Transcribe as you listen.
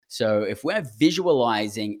So if we're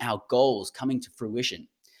visualizing our goals coming to fruition,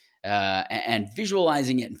 and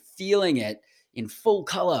visualizing it and feeling it in full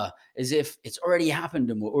color as if it's already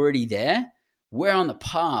happened and we're already there, we're on the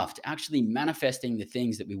path to actually manifesting the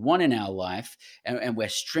things that we want in our life. And we're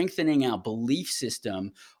strengthening our belief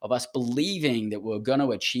system of us believing that we're going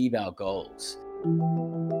to achieve our goals.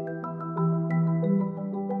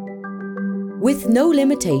 With no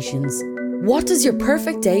limitations, what does your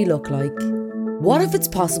perfect day look like? What if it's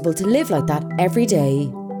possible to live like that every day?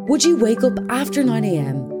 Would you wake up after 9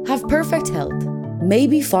 a.m, have perfect health,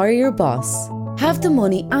 maybe fire your boss, have the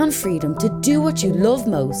money and freedom to do what you love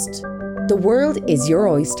most? The world is your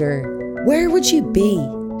oyster. Where would you be?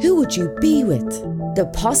 Who would you be with? The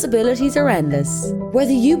possibilities are endless.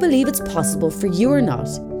 Whether you believe it's possible for you or not,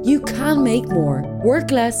 you can make more, work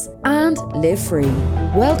less, and live free.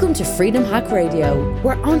 Welcome to Freedom Hack Radio,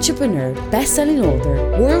 where entrepreneur, best-selling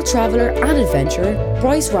author, world traveller and adventurer,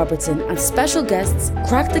 Bryce Robertson and special guests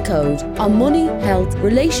crack the code on money, health,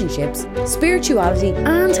 relationships, spirituality,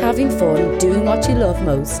 and having fun doing what you love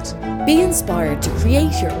most. Be inspired to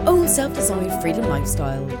create your own self-designed freedom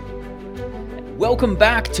lifestyle. Welcome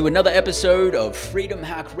back to another episode of Freedom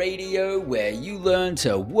Hack Radio, where you learn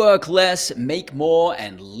to work less, make more,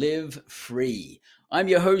 and live free. I'm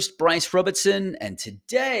your host, Bryce Robertson, and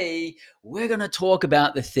today we're going to talk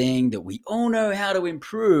about the thing that we all know how to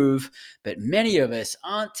improve, but many of us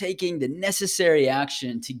aren't taking the necessary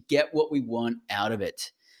action to get what we want out of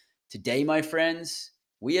it. Today, my friends,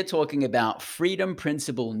 we are talking about freedom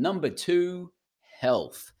principle number 2,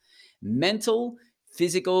 health. Mental,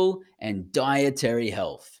 physical, and dietary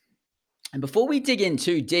health. And before we dig in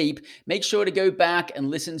too deep, make sure to go back and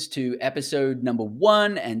listen to episode number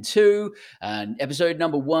 1 and 2. Episode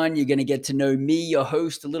number 1, you're going to get to know me, your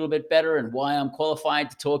host, a little bit better and why I'm qualified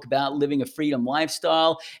to talk about living a freedom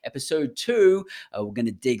lifestyle. Episode 2, we're going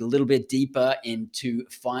to dig a little bit deeper into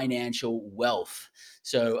financial wealth.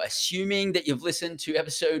 So assuming that you've listened to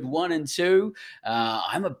episode 1 and 2,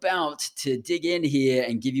 I'm about to dig in here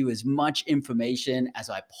and give you as much information as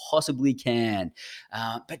I possibly can.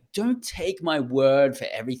 But don't take my word for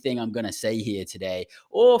everything I'm going to say here today,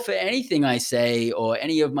 or for anything I say or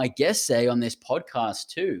any of my guests say on this podcast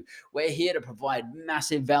too. We're here to provide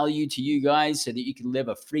massive value to you guys so that you can live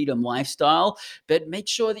a freedom lifestyle, but make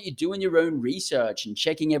sure that you're doing your own research and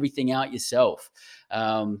checking everything out yourself.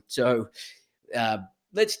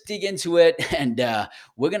 Let's dig into it, and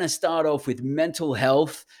we're going to start off with mental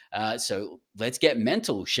health. So let's get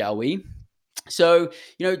mental, shall we? So,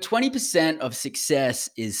 20% of success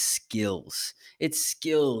is skills. It's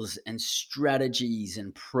skills and strategies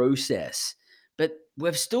and process. But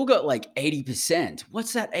we've still got like 80%.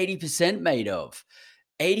 What's that 80% made of?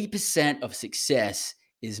 80% of success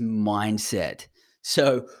is mindset.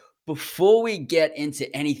 So before we get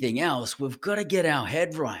into anything else, we've got to get our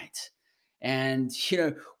head right. And,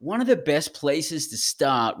 one of the best places to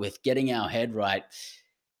start with getting our head right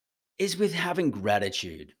is with having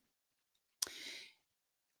gratitude.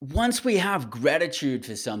 Once we have gratitude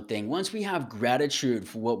for something, once we have gratitude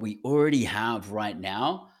for what we already have right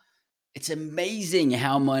now, it's amazing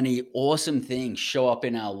how many awesome things show up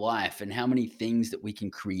in our life and how many things that we can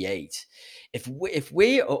create. If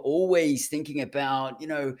we are always thinking about,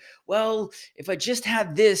 well, if I just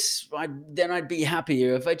had this, then I'd be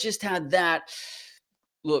happier. If I just had that,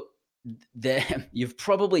 look, you've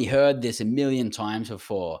probably heard this a million times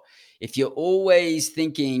before. If you're always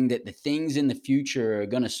thinking that the things in the future are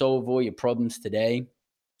going to solve all your problems today,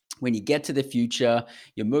 when you get to the future,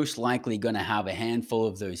 you're most likely going to have a handful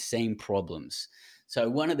of those same problems. So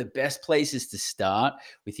one of the best places to start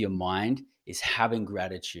with your mind is having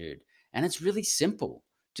gratitude. And it's really simple.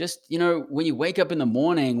 Just, when you wake up in the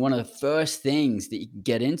morning, one of the first things that you can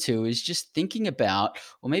get into is just thinking about,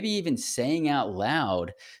 or maybe even saying out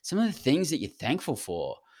loud, some of the things that you're thankful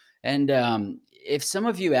for. And if some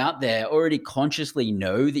of you out there already consciously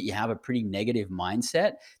know that you have a pretty negative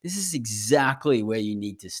mindset, this is exactly where you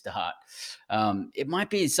need to start. It might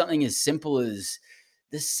be something as simple as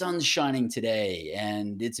the sun's shining today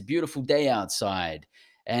and it's a beautiful day outside.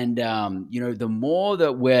 And, the more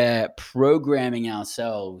that we're programming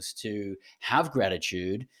ourselves to have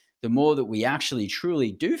gratitude, the more that we actually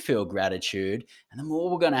truly do feel gratitude, and the more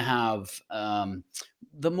we're going to have,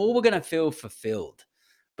 the more we're going to feel fulfilled.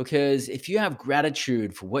 Because if you have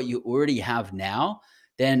gratitude for what you already have now,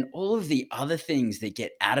 then all of the other things that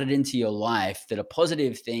get added into your life that are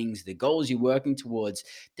positive things, the goals you're working towards,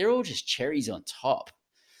 they're all just cherries on top.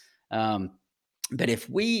 But if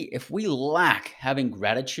we lack having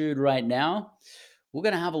gratitude right now, we're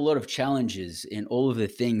going to have a lot of challenges in all of the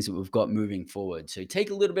things that we've got moving forward. So take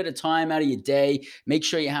a little bit of time out of your day. Make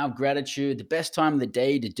sure you have gratitude. The best time of the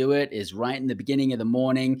day to do it is right in the beginning of the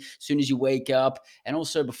morning, as soon as you wake up, and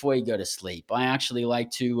also before you go to sleep. I actually like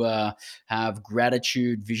to have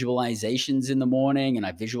gratitude visualizations in the morning, and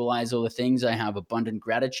I visualize all the things I have abundant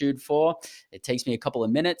gratitude for. It takes me a couple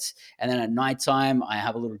of minutes. And then at nighttime, I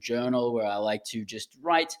have a little journal where I like to just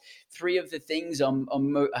write three of the things I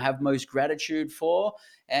have most gratitude for,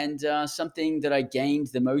 and something that I gained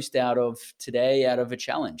the most out of today, out of a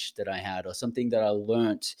challenge that I had, or something that I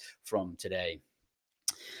learnt from today.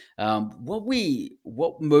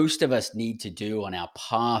 What most of us need to do on our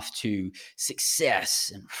path to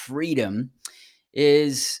success and freedom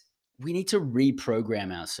is we need to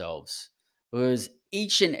reprogram ourselves, because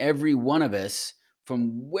each and every one of us,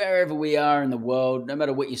 from wherever we are in the world, no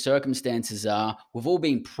matter what your circumstances are, we've all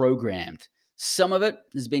been programmed. Some of it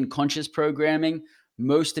has been conscious programming,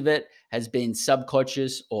 most of it has been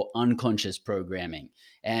subconscious or unconscious programming.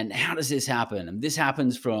 And how does this happen? And this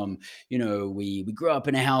happens from, we grow up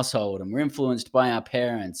in a household and we're influenced by our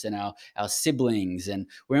parents and our siblings, and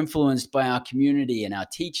we're influenced by our community and our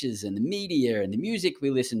teachers and the media and the music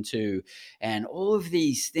we listen to. And all of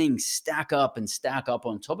these things stack up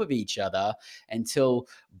on top of each other until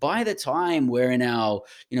by the time we're in our,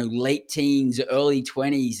 late teens, early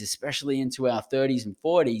 20s, especially into our 30s and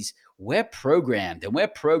 40s, we're programmed, and we're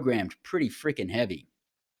programmed pretty freaking heavy.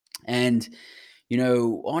 And,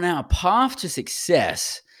 on our path to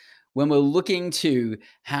success, when we're looking to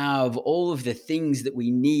have all of the things that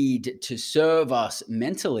we need to serve us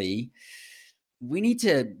mentally, we need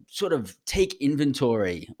to sort of take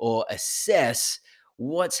inventory or assess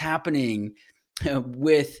what's happening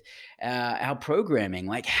with our programming.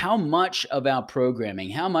 Like, how much of our programming,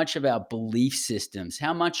 how much of our belief systems,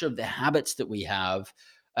 how much of the habits that we have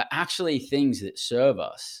are actually things that serve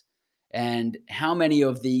us, and how many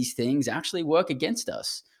of these things actually work against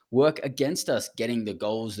us getting the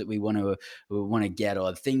goals that we want to get,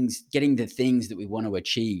 or getting the things that we want to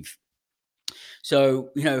achieve. So,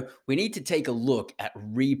 we need to take a look at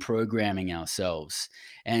reprogramming ourselves.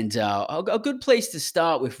 And a good place to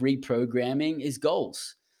start with reprogramming is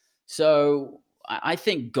goals. So, I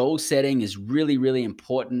think goal setting is really, really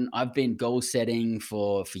important. I've been goal setting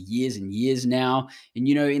for years and years now. And,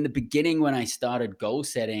 in the beginning, when I started goal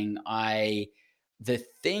setting, the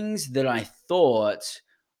things that I thought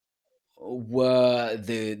were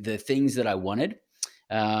the things that I wanted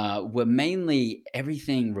were mainly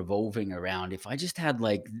everything revolving around, if I just had,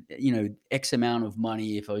 like, X amount of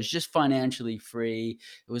money, if I was just financially free.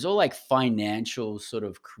 It was all like financial sort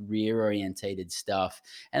of career orientated stuff.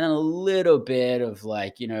 And then a little bit of,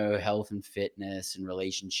 like, health and fitness and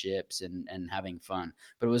relationships and having fun.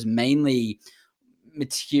 But it was mainly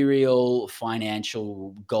material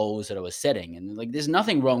financial goals that I was setting. And, like, there's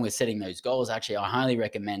nothing wrong with setting those goals. Actually, I highly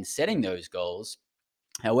recommend setting those goals.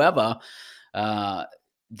 However, uh,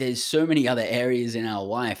 there's so many other areas in our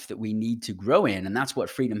life that we need to grow in, and that's what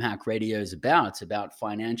Freedom Hack Radio is about. It's about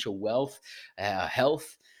financial wealth,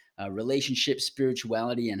 health, relationships,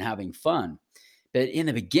 spirituality, and having fun. But in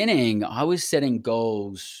the beginning, I was setting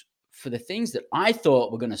goals for the things that I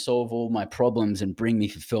thought were going to solve all my problems and bring me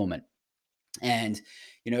fulfillment. And,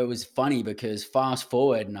 it was funny because fast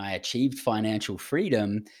forward and I achieved financial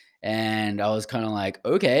freedom, and I was kind of like,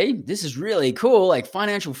 okay, this is really cool. Like,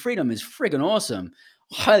 financial freedom is friggin' awesome.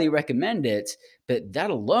 Highly recommend it. But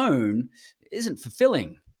that alone isn't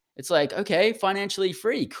fulfilling. It's like, okay, financially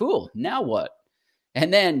free. Cool. Now what?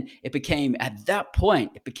 And then at that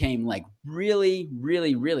point, it became like really,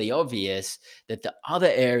 really, really obvious that the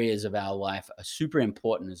other areas of our life are super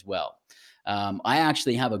important as well. I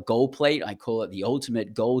actually have a goal plate. I call it the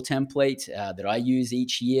ultimate goal template that I use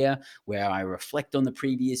each year, where I reflect on the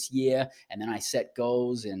previous year and then I set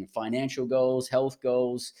goals and financial goals, health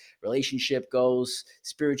goals, relationship goals,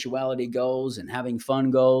 spirituality goals, and having fun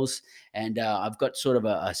goals. And I've got sort of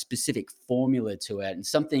a specific formula to it, and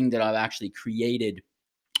something that I've actually created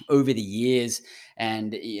over the years.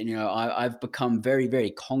 And I've become very,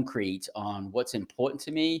 very concrete on what's important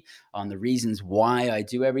to me, on the reasons why I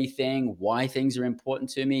do everything, why things are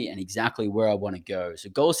important to me, and exactly where I want to go. So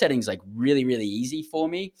goal setting is, like, really, really easy for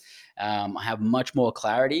me. I have much more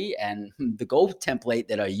clarity, and the goal template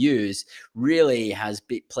that I use really has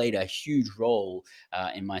played a huge role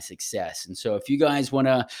in my success. And so if you guys want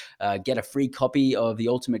to get a free copy of the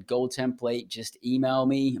ultimate goal template, just email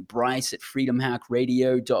me, Bryce at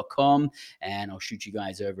freedomhackradio.com, and I'll shoot you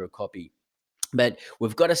guys over a copy. But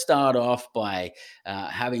we've got to start off by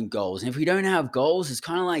having goals. And if we don't have goals, it's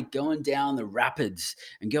kind of like going down the rapids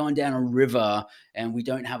and going down a river and we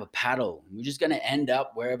don't have a paddle. We're just going to end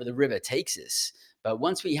up wherever the river takes us. But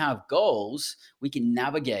once we have goals, we can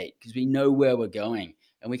navigate because we know where we're going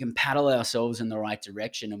and we can paddle ourselves in the right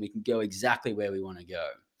direction and we can go exactly where we want to go.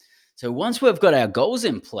 So once we've got our goals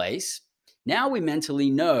in place, now we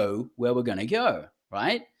mentally know where we're going to go,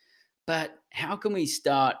 right? But how can we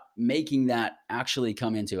start making that actually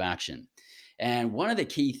come into action? And one of the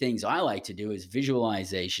key things I like to do is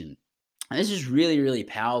visualization. And this is really, really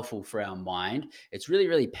powerful for our mind. It's really,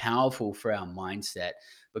 really powerful for our mindset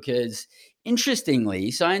because,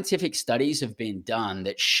 interestingly, scientific studies have been done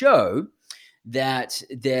that show that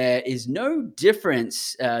there is no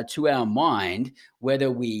difference to our mind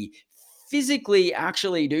whether we physically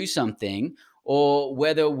actually do something or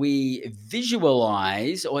whether we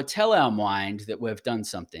visualize or tell our mind that we've done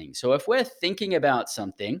something. So, if we're thinking about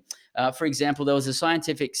something, for example, there was a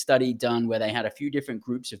scientific study done where they had a few different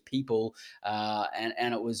groups of people,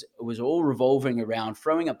 and it was all revolving around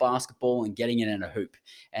throwing a basketball and getting it in a hoop.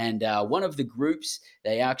 And one of the groups,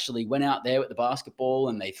 they actually went out there with the basketball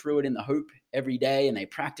and they threw it in the hoop every day, and they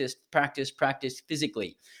practiced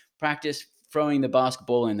physically, practiced throwing the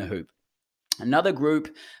basketball in the hoop. Another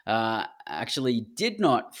group actually did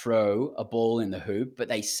not throw a ball in the hoop, but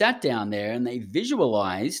they sat down there and they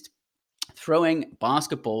visualized throwing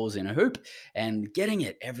basketballs in a hoop and getting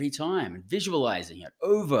it every time and visualizing it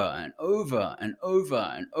over and over and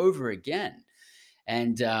over and over again. I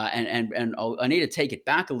need to take it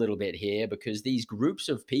back a little bit here because these groups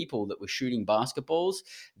of people that were shooting basketballs,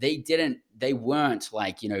 they weren't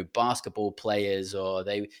like, basketball players, or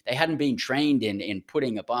they hadn't been trained in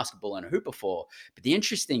putting a basketball in a hoop before. But the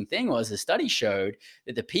interesting thing was the study showed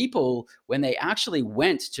that the people, when they actually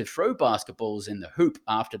went to throw basketballs in the hoop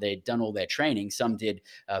after they'd done all their training, some did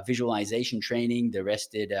visualization training, the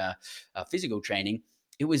rest did physical training.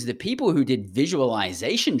 It was the people who did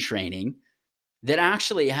visualization training that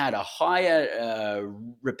actually had a higher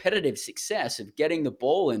repetitive success of getting the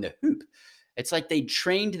ball in the hoop. It's like they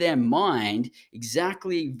trained their mind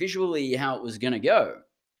exactly visually how it was going to go.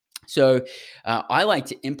 So I like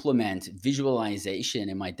to implement visualization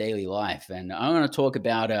in my daily life. And I'm going to talk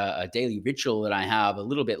about a daily ritual that I have a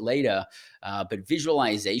little bit later, but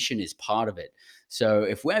visualization is part of it. So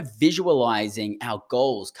if we're visualizing our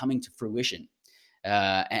goals coming to fruition,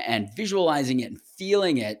 and visualizing it and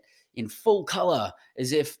feeling it in full color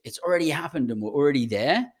as if it's already happened and we're already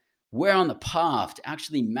there, we're on the path to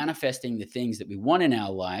actually manifesting the things that we want in our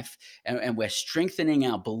life. And we're strengthening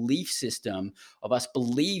our belief system of us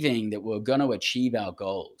believing that we're going to achieve our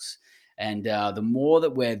goals. And the more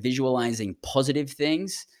that we're visualizing positive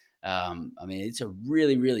things, it's a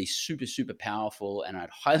really, really super, super powerful, and I'd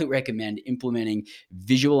highly recommend implementing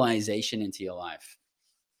visualization into your life.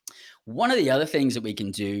 One of the other things that we can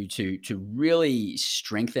do to really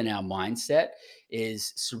strengthen our mindset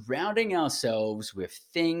is surrounding ourselves with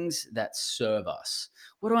things that serve us.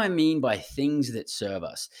 What do I mean by things that serve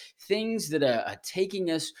us? Things that are taking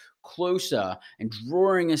us closer and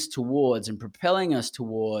drawing us towards and propelling us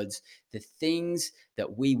towards the things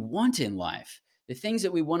that we want in life, the things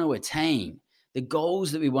that we want to attain, the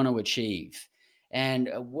goals that we want to achieve. And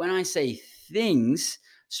when I say things,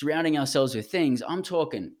 surrounding ourselves with things, I'm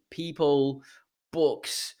talking people,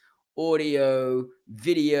 books, audio,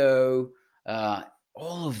 video,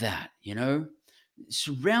 all of that.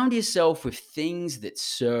 Surround yourself with things that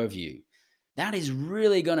serve you. That is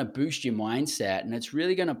really going to boost your mindset, and it's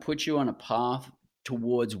really going to put you on a path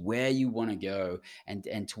towards where you want to go,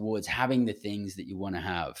 and towards having the things that you want to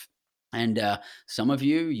have. And some of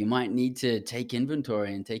you might need to take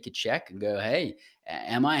inventory and take a check and go, hey,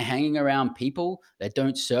 am I hanging around people that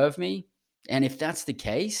don't serve me? And if that's the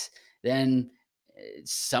case, then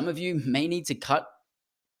some of you may need to cut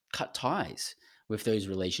ties with those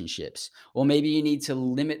relationships, or maybe you need to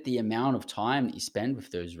limit the amount of time that you spend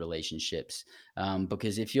with those relationships,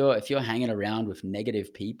 because if you're hanging around with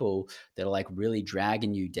negative people that are like really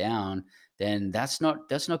dragging you down, then that's not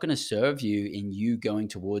going to serve you in you going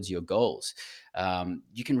towards your goals.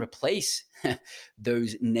 You can replace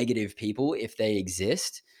those negative people, if they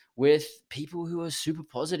exist, with people who are super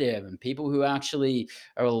positive and people who actually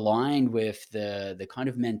are aligned with the kind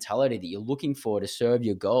of mentality that you're looking for to serve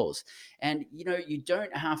your goals. And you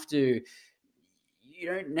don't have to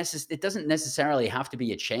it doesn't necessarily have to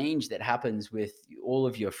be a change that happens with all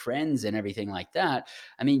of your friends and everything like that.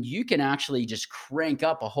 I mean, you can actually just crank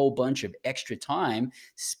up a whole bunch of extra time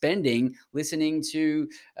spending listening to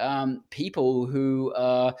people who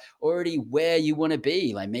are already where you want to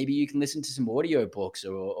be. Like maybe you can listen to some audio books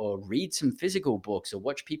or read some physical books or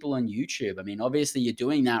watch people on YouTube. I mean, obviously you're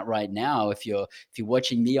doing that right now if you're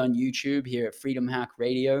watching me on YouTube here at Freedom Hack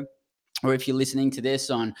Radio, or if you're listening to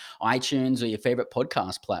this on iTunes or your favorite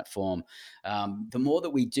podcast platform. The more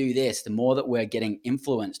that we do this, the more that we're getting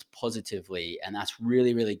influenced positively, and that's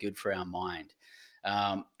really, really good for our mind.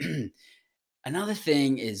 Um, Another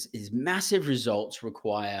thing is massive results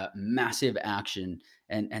require massive action,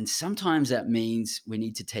 and sometimes that means we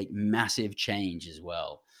need to take massive change as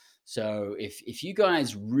well. So if you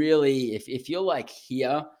guys really, if you're like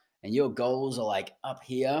here and your goals are like up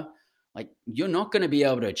here, like you're not going to be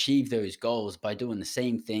able to achieve those goals by doing the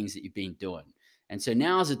same things that you've been doing. And so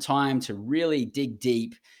now is a time to really dig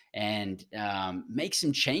deep and make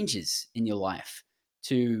some changes in your life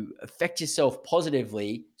to affect yourself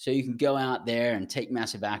positively so you can go out there and take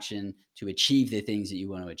massive action to achieve the things that you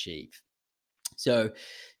want to achieve. So,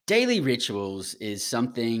 daily rituals is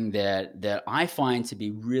something that I find to be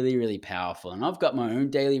really, really powerful. And I've got my own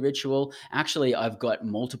daily ritual. Actually, I've got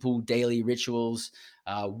multiple daily rituals.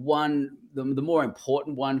 The more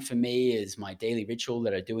important one for me is my daily ritual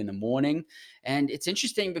that I do in the morning. And it's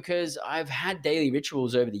interesting because I've had daily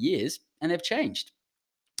rituals over the years and they've changed.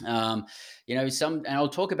 And I'll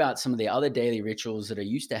talk about some of the other daily rituals that I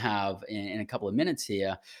used to have in a couple of minutes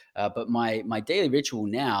here. But my daily ritual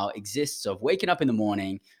now exists of waking up in the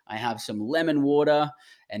morning. I have some lemon water,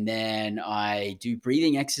 and then I do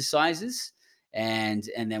breathing exercises. And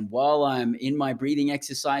then while I'm in my breathing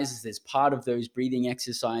exercises, there's part of those breathing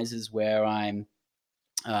exercises where I'm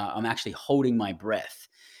actually holding my breath.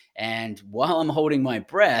 And while I'm holding my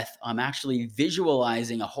breath, I'm actually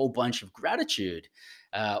visualizing a whole bunch of gratitude,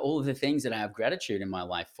 all of the things that I have gratitude in my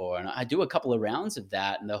life for. And I do a couple of rounds of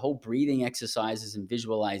that. And the whole breathing exercises and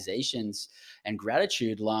visualizations and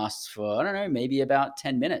gratitude lasts for, I don't know, maybe about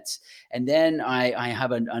 10 minutes. And then I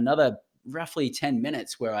have another roughly 10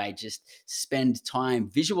 minutes where I just spend time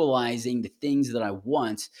visualizing the things that I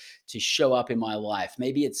want to show up in my life.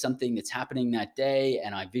 Maybe it's something that's happening that day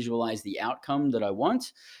and I visualize the outcome that I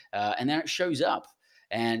want, and then it shows up.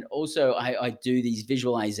 And also, I do these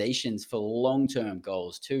visualizations for long term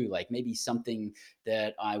goals too, like maybe something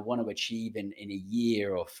that I want to achieve in a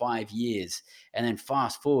year or 5 years. And then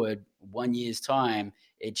fast forward 1 year's time,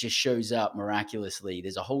 it just shows up miraculously.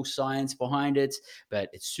 There's a whole science behind it, but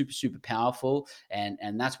it's super, super powerful. And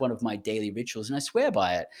that's one of my daily rituals. And I swear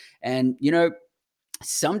by it. And,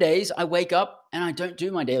 some days I wake up and I don't do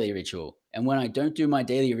my daily ritual. And when I don't do my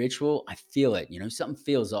daily ritual, I feel it. Something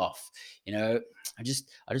feels off. You know, I just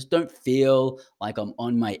don't feel like I'm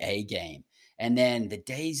on my A game. And then the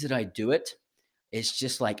days that I do it, it's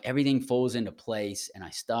just like everything falls into place and I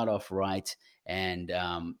start off right. And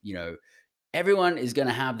everyone is going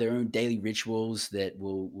to have their own daily rituals that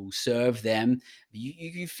will serve them.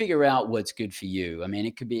 You figure out what's good for you. I mean,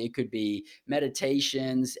 it could be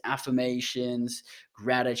meditations, affirmations,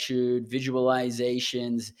 gratitude,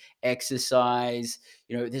 visualizations, exercise.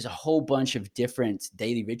 There's a whole bunch of different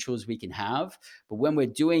daily rituals we can have. But when we're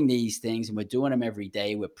doing these things and we're doing them every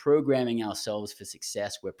day, we're programming ourselves for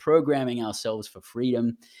success. We're programming ourselves for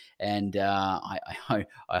freedom. And I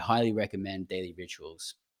highly recommend daily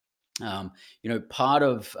rituals. Part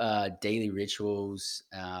of daily rituals,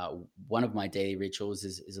 one of my daily rituals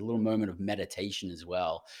is a little moment of meditation as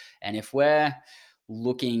well. And if we're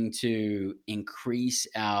looking to increase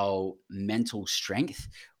our mental strength,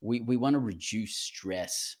 we want to reduce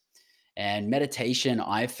stress. And meditation,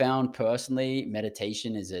 I've found personally,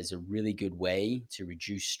 meditation is a really good way to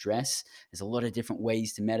reduce stress. There's a lot of different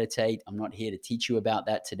ways to meditate. I'm not here to teach you about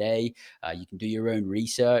that today. You can do your own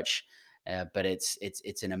research. But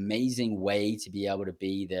it's an amazing way to be able to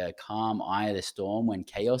be the calm eye of the storm when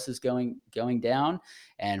chaos is going down,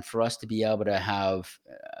 and for us to be able to have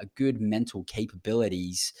a good mental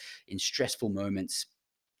capabilities in stressful moments.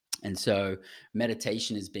 And so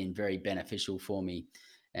meditation has been very beneficial for me.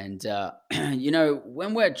 And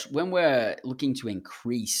when we're looking to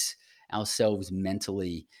increase ourselves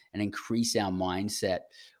mentally and increase our mindset,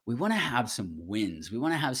 we want to have some wins. We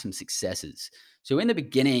want to have some successes. So in the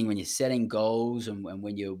beginning, when you're setting goals and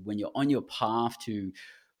when you're on your path to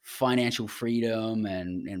financial freedom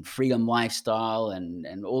and freedom lifestyle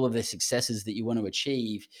and all of the successes that you want to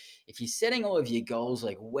achieve, if you're setting all of your goals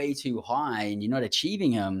like way too high and you're not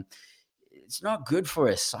achieving them, it's not good for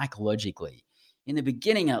us psychologically. in the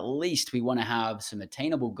beginning, at least, we want to have some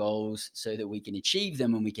attainable goals so that we can achieve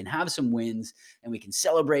them and we can have some wins and we can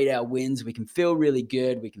celebrate our wins. We can feel really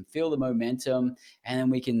good. We can feel the momentum, and then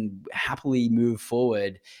we can happily move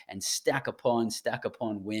forward and stack upon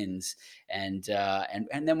wins. And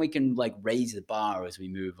then we can like raise the bar as we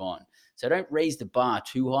move on. So don't raise the bar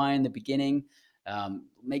too high in the beginning.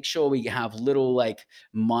 Make sure we have little like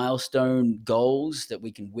milestone goals that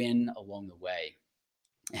we can win along the way.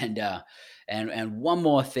 And and one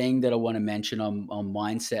more thing that I want to mention on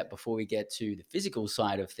mindset before we get to the physical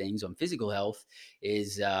side of things on physical health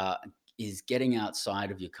is getting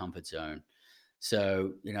outside of your comfort zone.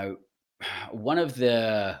 So, one of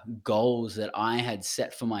the goals that I had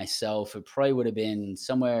set for myself, it probably would have been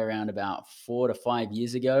somewhere around about 4 to 5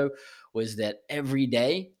 years ago, was that every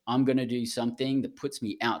day I'm going to do something that puts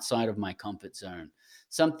me outside of my comfort zone.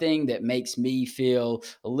 Something that makes me feel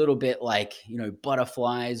a little bit like,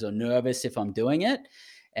 butterflies or nervous if I'm doing it.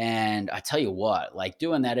 And I tell you what, like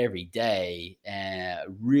doing that every day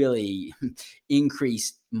really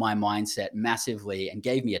increased my mindset massively and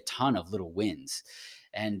gave me a ton of little wins.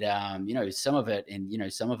 And some of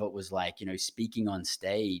it was like speaking on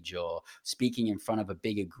stage or speaking in front of a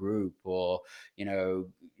bigger group, or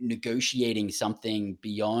negotiating something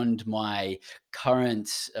beyond my current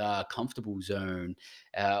comfortable zone.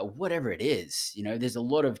 Whatever it is, there's a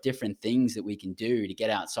lot of different things that we can do to get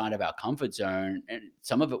outside of our comfort zone. And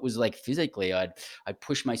some of it was like physically, I'd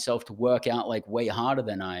push myself to work out like way harder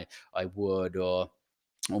than I would, or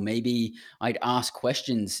maybe I'd ask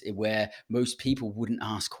questions where most people wouldn't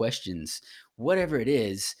ask questions. Whatever it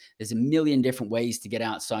is, there's a million different ways to get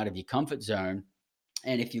outside of your comfort zone.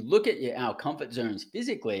 And if you look at our comfort zones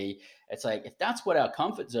physically, it's like if that's what our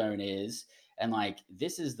comfort zone is, and like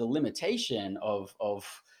this is the limitation of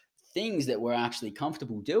things that we're actually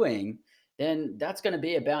comfortable doing, then that's going to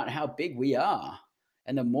be about how big we are.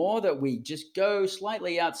 And the more that we just go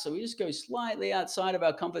slightly out, so we just go slightly outside of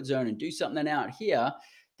our comfort zone and do something out here,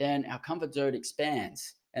 then our comfort zone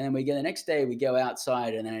expands. And then we go the next day, we go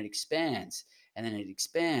outside, and then it expands, and then it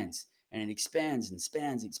expands, and it expands and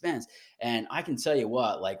expands. And I can tell you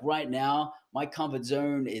what, like right now, my comfort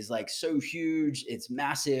zone is like so huge, it's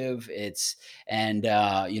massive.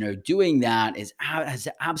 Doing that has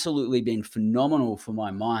absolutely been phenomenal for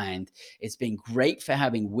my mind. It's been great for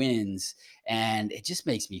having wins, and it just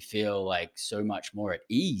makes me feel like so much more at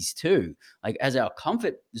ease too. Like as our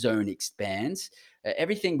comfort zone expands,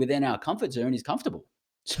 everything within our comfort zone is comfortable.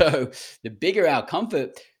 So the bigger our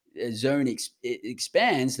comfort zone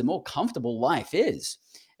expands, the more comfortable life is.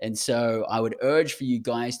 And so I would urge for you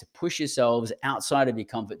guys to push yourselves outside of your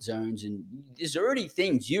comfort zones. And there's already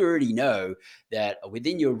things you already know that are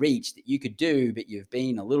within your reach that you could do, but you've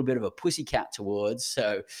been a little bit of a pussycat towards.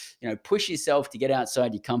 So, push yourself to get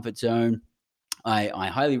outside your comfort zone. I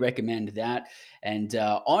highly recommend that. And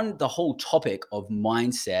on the whole topic of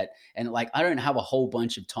mindset, and like I don't have a whole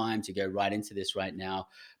bunch of time to go right into this right now,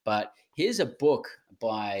 but here's a book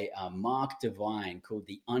by Mark Divine called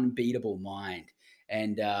The Unbeatable Mind.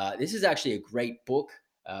 And this is actually a great book.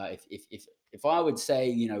 If I would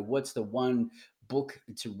say, what's the one book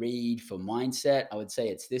to read for mindset, I would say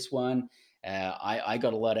it's this one. I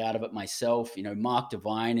got a lot out of it myself. Mark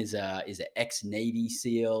Divine is an ex Navy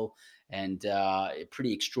SEAL and a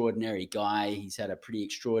pretty extraordinary guy. He's had a pretty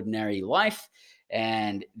extraordinary life,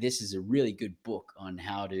 and this is a really good book on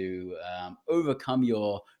how to overcome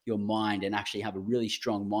your mind and actually have a really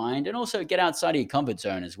strong mind, and also get outside of your comfort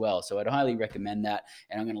zone as well. So I'd highly recommend that,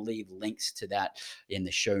 and I'm going to leave links to that in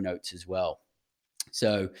the show notes as well.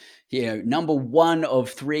 So, number one of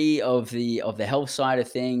three of the health side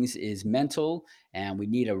of things is mental, and we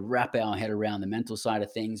need to wrap our head around the mental side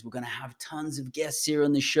of things. We're going to have tons of guests here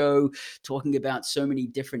on the show talking about so many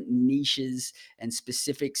different niches and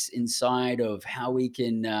specifics inside of how we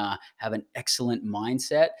can have an excellent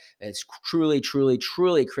mindset. It's truly, truly,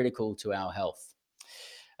 truly critical to our health.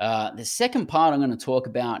 The second part I'm going to talk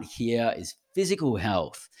about here is physical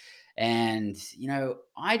health. And,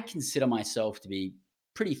 I'd consider myself to be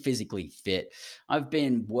pretty physically fit. I've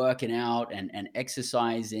been working out and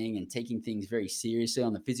exercising and taking things very seriously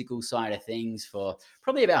on the physical side of things for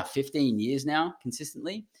probably about 15 years now,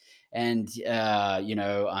 consistently. And,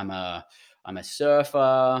 I'm a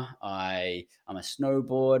surfer. I'm a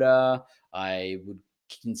snowboarder. I would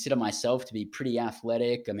consider myself to be pretty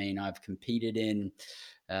athletic. I mean, I've competed in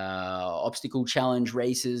obstacle challenge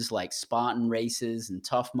races like Spartan races and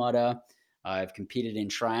Tough Mudder. I've competed in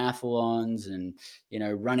triathlons and,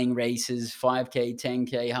 running races, 5K,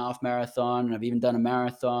 10K, half marathon. And I've even done a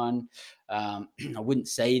marathon. I wouldn't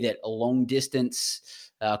say that a long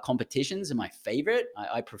distance competitions are my favorite.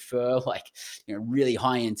 I prefer like, really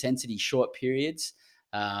high intensity, short periods.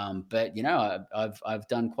 But I've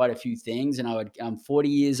done quite a few things, and I'm 40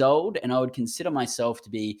 years old, and I would consider myself to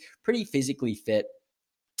be pretty physically fit.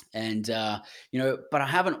 And but I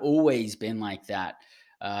haven't always been like that.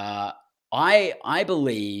 uh, I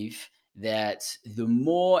believe that the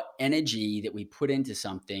more energy that we put into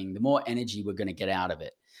something, the more energy we're going to get out of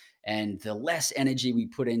it, and the less energy we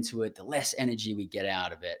put into it, the less energy we get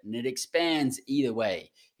out of it, and it expands either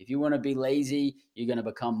way. If you want to be lazy, you're going to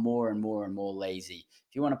become more and more and more lazy.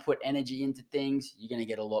 If you want to put energy into things, you're going to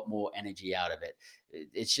get a lot more energy out of it.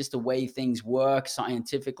 It's just the way things work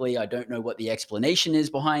scientifically. I don't know what the explanation is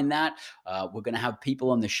behind that. We're going to have people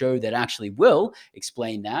on the show that actually will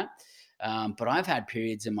explain that. But I've had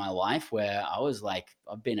periods in my life where I was like,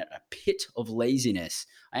 I've been at a pit of laziness.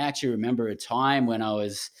 I actually remember a time when I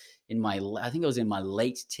think I was in my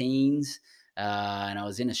late teens, and I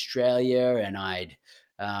was in Australia, and I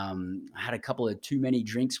had a couple of too many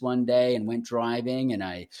drinks one day and went driving, and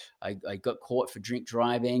I got caught for drink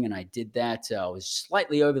driving, and I did that. I was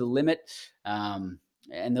slightly over the limit, and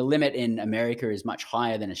the limit in America is much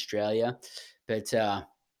higher than Australia, but.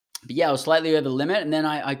 But yeah, I was slightly over the limit, and then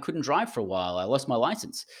I couldn't drive for a while. I lost my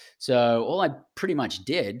license. So all I pretty much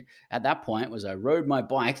did at that point was I rode my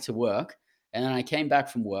bike to work, and then I came back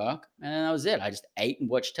from work, and then that was it. I just ate and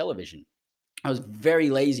watched television. I was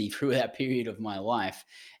very lazy through that period of my life,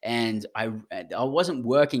 and I wasn't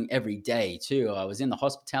working every day too. I was in the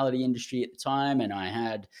hospitality industry at the time, and I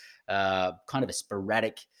had kind of a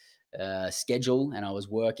sporadic schedule, and I was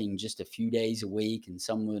working just a few days a week, and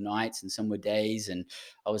some were nights and some were days, and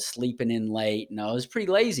I was sleeping in late, and I was pretty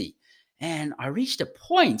lazy. And I reached a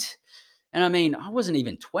point, and I mean, I wasn't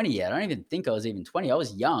even 20 yet. I don't even think I was even 20. I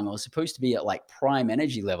was young. I was supposed to be at like prime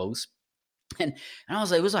energy levels, and I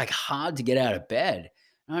was like, it was like hard to get out of bed.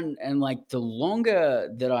 And like the longer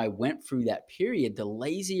that I went through that period, the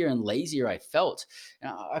lazier and lazier I felt. And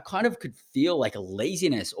I kind of could feel like a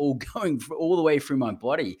laziness all all the way through my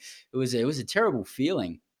body. It was a terrible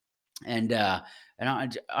feeling. And I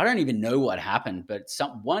don't even know what happened, but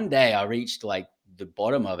one day I reached like the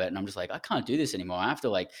bottom of it, and I'm just like, I can't do this anymore. I have to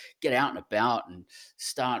like get out and about and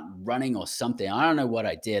start running or something. I don't know what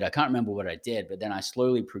I did. I can't remember what I did, but then I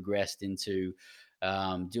slowly progressed into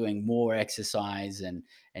doing more exercise and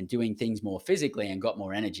doing things more physically, and got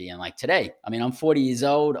more energy. And like today, I mean, I'm 40 years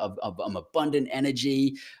old. I'm abundant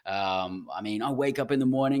energy. I mean, I wake up in the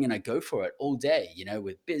morning and I go for it all day.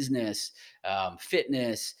 With business,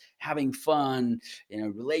 fitness, having fun,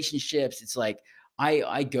 relationships. It's like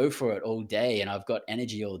I go for it all day, and I've got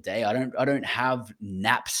energy all day. I don't have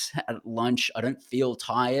naps at lunch. I don't feel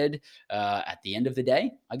tired at the end of the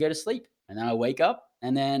day. I go to sleep, and then I wake up,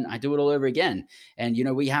 and then I do it all over again. And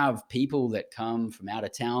we have people that come from out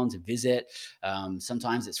of town to visit.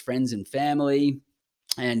 Sometimes it's friends and family.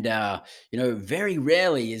 And very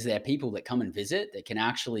rarely is there people that come and visit that can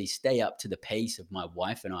actually stay up to the pace of my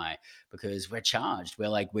wife and I, because we're charged.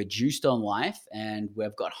 We're juiced on life, and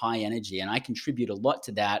we've got high energy. And I contribute a lot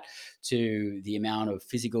to that, to the amount of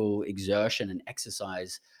physical exertion and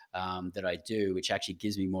exercise that I do, which actually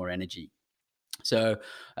gives me more energy. So,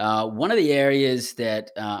 one of the areas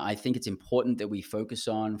that I think it's important that we focus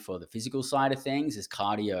on for the physical side of things is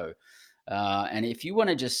cardio. And if you want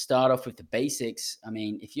to just start off with the basics, I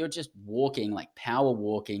mean, if you're just walking, like power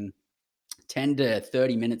walking, 10 to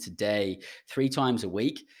 30 minutes a day, 3 times a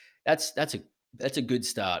week, that's a good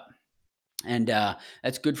start. And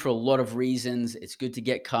that's good for a lot of reasons. It's good to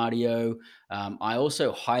get cardio. I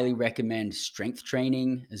also highly recommend strength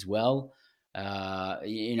training as well.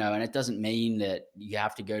 And it doesn't mean that you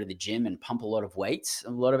have to go to the gym and pump a lot of weights.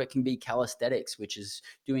 A lot of it can be calisthenics, which is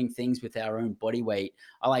doing things with our own body weight.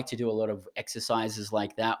 I like to do a lot of exercises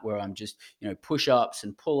like that, where I'm just, push ups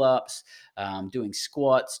and pull ups, doing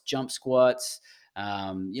squats, jump squats,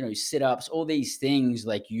 sit ups, all these things,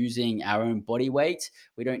 like using our own body weight.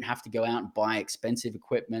 We don't have to go out and buy expensive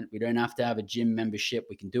equipment. We don't have to have a gym membership.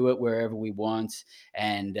 We can do it wherever we want,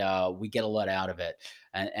 and we get a lot out of it.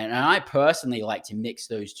 And I personally like to mix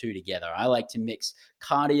those two together. I like to mix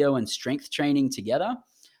cardio and strength training together.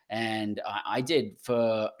 And I did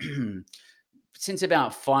for since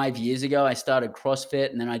about 5 years ago. I started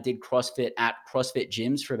CrossFit, and then I did CrossFit at CrossFit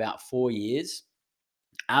gyms for about 4 years.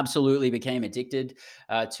 absolutely became addicted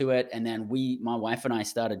to it. And then my wife and I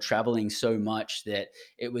started traveling so much that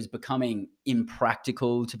it was becoming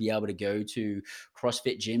impractical to be able to go to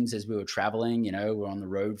CrossFit gyms as we were traveling. You know, we're on the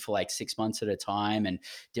road for like 6 months at a time, and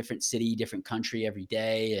different city, different country every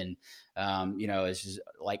day. And you know, it's just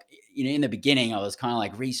like, you know, in the beginning I was kind of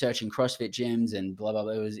like researching CrossFit gyms and blah blah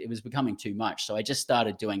blah. It was becoming too much, so I just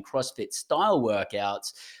started doing CrossFit style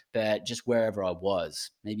workouts, but just wherever I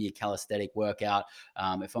was. Maybe a calisthenic workout.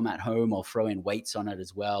 If I'm at home, I'll throw in weights on it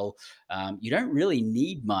as well. You don't really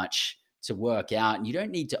need much to work out, and you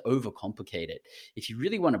don't need to overcomplicate it. If you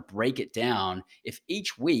really want to break it down, if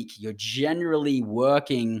each week you're generally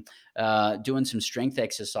working, doing some strength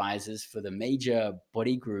exercises for the major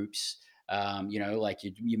body groups, you know, like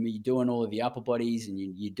you're doing all of the upper bodies, and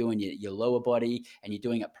you're doing your lower body, and you're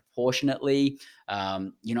doing it proportionately.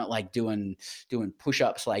 You're not like doing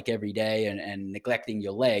push-ups like every day, and neglecting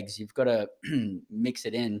your legs. You've got to mix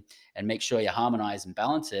it in and make sure you harmonize and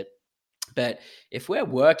balance it. But if we're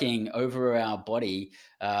working over our body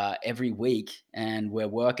every week, and we're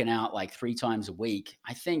working out like 3 times a week,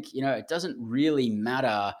 I think, you know, it doesn't really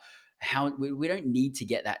matter how we don't need to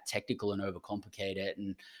get that technical and overcomplicate it.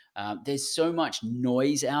 And there's so much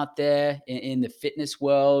noise out there in the fitness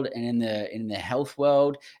world and in the health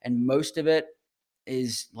world, and most of it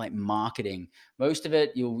is like marketing. Most of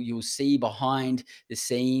it you'll see behind the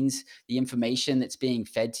scenes, the information that's being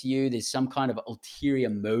fed to you. There's some kind of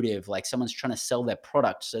ulterior motive, like someone's trying to sell their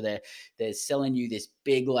product. So they're selling you this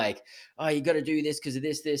big like, oh, you got to do this because of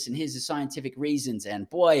this, and here's the scientific reasons. And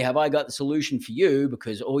boy, have I got the solution for you,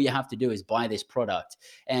 because all you have to do is buy this product.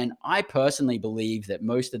 And I personally believe that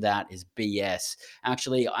most of that is BS.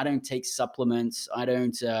 Actually, I don't take supplements. I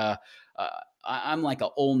don't. Uh, I'm like an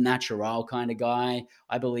all natural kind of guy.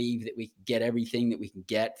 I believe that we can get everything that we can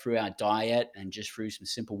get through our diet and just through some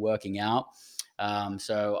simple working out.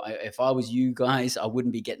 If I was you guys, I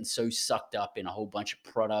wouldn't be getting so sucked up in a whole bunch of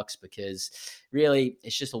products, because really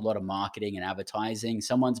it's just a lot of marketing and advertising.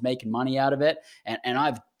 Someone's making money out of it. And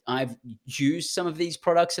I've used some of these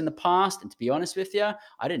products in the past, and to be honest with you,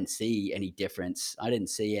 I didn't see any difference. I didn't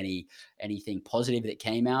see anything positive that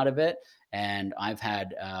came out of it, and I've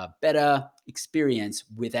had better experience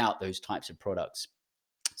without those types of products.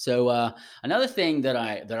 So another thing that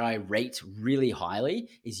I rate really highly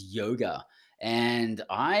is yoga, and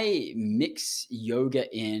I mix yoga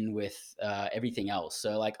in with everything else.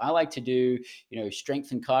 So like I like to do, you know,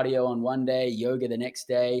 strength and cardio on one day, yoga the next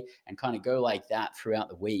day, and kind of go like that throughout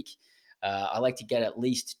the week. I like to get at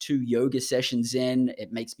least 2 yoga sessions in.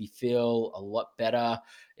 It makes me feel a lot better.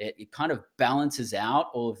 It kind of balances out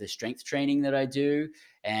all of the strength training that I do,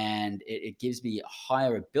 and it gives me a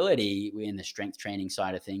higher ability in the strength training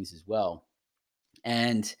side of things as well.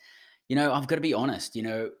 And, you know, I've got to be honest, you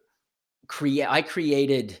know, I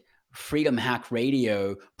created Freedom Hack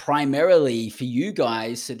Radio primarily for you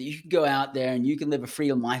guys, so that you can go out there and you can live a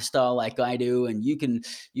freedom lifestyle like I do, and you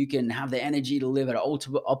can have the energy to live at an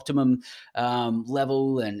optimum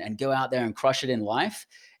level, and go out there and crush it in life.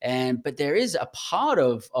 And but there is a part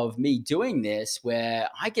of me doing this where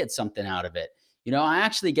I get something out of it. You know, I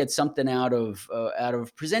actually get something out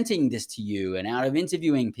of presenting this to you, and out of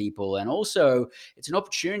interviewing people, and also it's an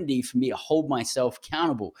opportunity for me to hold myself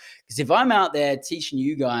accountable. Because if I'm out there teaching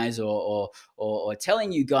you guys, or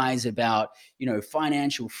telling you guys about, you know,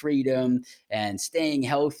 financial freedom and staying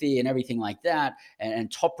healthy and everything like that,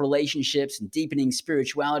 and top relationships and deepening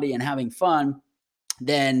spirituality and having fun,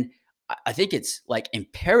 then I think it's like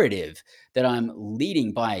imperative that I'm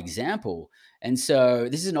leading by example. And so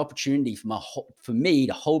this is an opportunity for me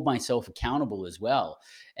to hold myself accountable as well.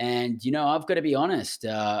 And you know, I've got to be honest.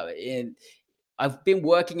 I've been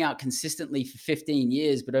working out consistently for 15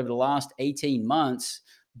 years, but over the last 18 months,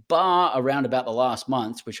 bar around about the last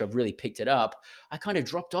month, which I've really picked it up, I kind of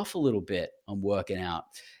dropped off a little bit on working out.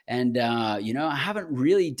 And, you know, I haven't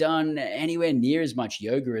really done anywhere near as much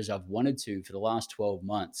yoga as I've wanted to for the last 12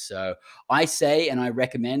 months. So I say, and I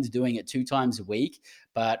recommend doing it 2 times a week,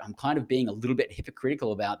 but I'm kind of being a little bit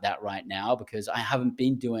hypocritical about that right now, because I haven't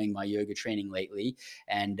been doing my yoga training lately.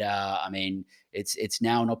 And I mean, it's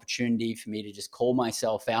now an opportunity for me to just call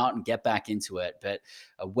myself out and get back into it. But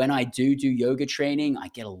when I do yoga training, I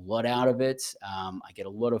get a lot out of it. I get a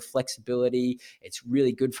lot of flexibility. It's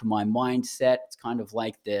really good for my mindset. It's kind of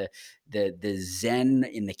like the zen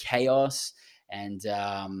in the chaos. And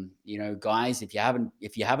you know, guys, if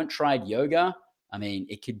you haven't tried yoga, I mean,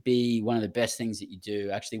 it could be one of the best things that you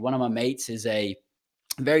do. Actually, one of my mates is a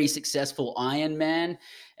very successful Ironman,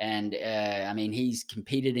 and I mean, he's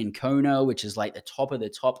competed in Kona, which is like the top of the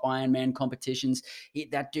top Ironman competitions.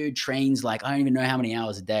 That dude trains like, I don't even know how many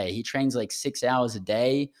hours a day. He trains like 6 hours a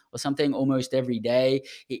day or something, almost every day.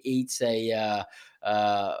 He eats uh,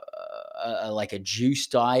 like a juice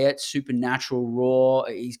diet, supernatural raw.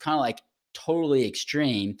 He's kind of like totally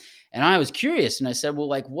extreme. And I was curious, and I said, well,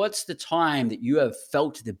 like, what's the time that you have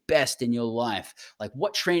felt the best in your life? Like,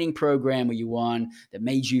 what training program were you on that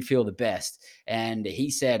made you feel the best? And he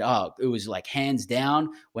said, oh, it was like hands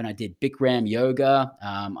down when I did Bikram yoga,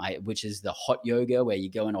 which is the hot yoga where you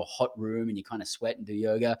go in a hot room and you kind of sweat and do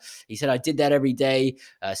yoga. He said, I did that every day,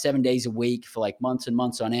 7 days a week for like months and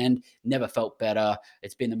months on end. Never felt better.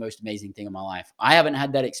 It's been the most amazing thing in my life. I haven't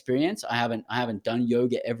had that experience. I haven't done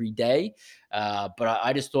yoga every day, but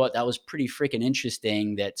I just thought that was pretty freaking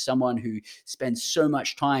interesting that someone who spends so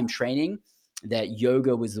much time training, that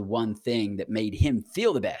yoga was the one thing that made him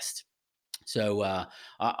feel the best. So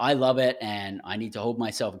I love it, and I need to hold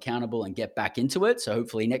myself accountable and get back into it. So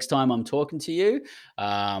hopefully, next time I'm talking to you,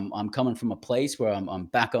 I'm coming from a place where I'm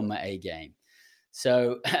back on my A game.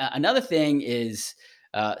 So another thing is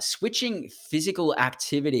switching physical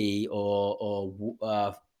activity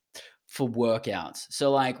for workouts.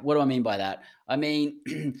 So, like, what do I mean by that? I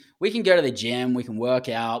mean, we can go to the gym, we can work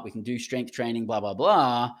out, we can do strength training, blah, blah,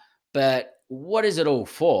 blah. But what is it all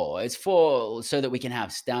for? It's for so that we can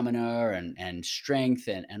have stamina and strength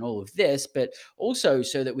and all of this, but also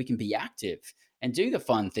so that we can be active and do the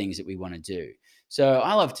fun things that we want to do. So,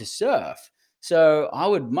 I love to surf. So, I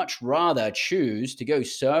would much rather choose to go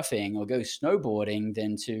surfing or go snowboarding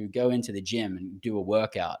than to go into the gym and do a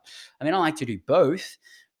workout. I mean, I like to do both,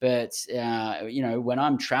 but when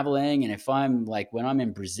I'm traveling, and if I'm like when I'm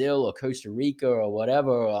in Brazil or Costa Rica or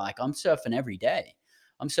whatever, like I'm surfing every day.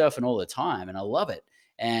 I'm surfing all the time, and I love it.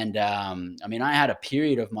 And I mean, I had a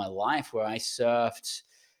period of my life where I surfed.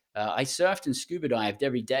 I surfed and scuba dived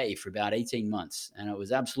every day for about 18 months, and it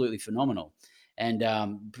was absolutely phenomenal. And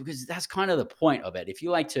because that's kind of the point of it. If you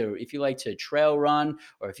like to trail run,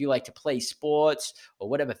 or if you like to play sports, or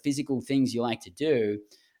whatever physical things you like to do,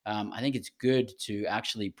 I think it's good to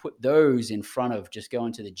actually put those in front of just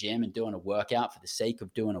going to the gym and doing a workout for the sake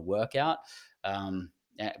of doing a workout,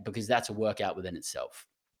 because that's a workout within itself.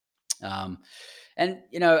 Um, and,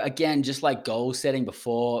 again, just like goal setting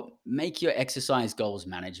before, make your exercise goals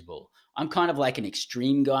manageable. I'm kind of like an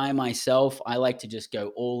extreme guy myself. I like to just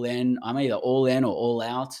go all in. I'm either all in or all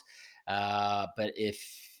out. But if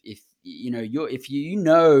you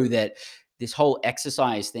know that this whole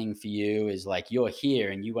exercise thing for you is like you're here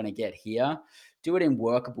and you want to get here, do it in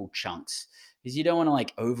workable chunks, because you don't want to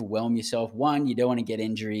like overwhelm yourself. One, you don't want to get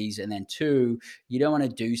injuries, and then two, you don't want to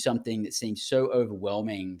do something that seems so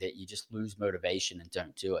overwhelming that you just lose motivation and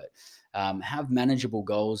don't do it. Have manageable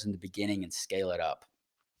goals in the beginning and scale it up.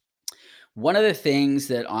 One of the things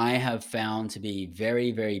that I have found to be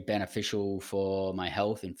very, very beneficial for my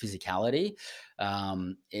health and physicality,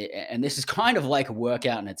 and this is kind of like a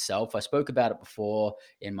workout in itself. I spoke about it before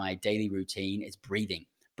in my daily routine. It's breathing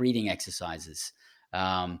exercises.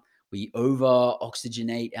 Um, we over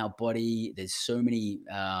oxygenate our body. There's so many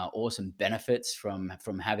awesome benefits from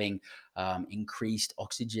having increased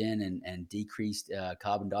oxygen and decreased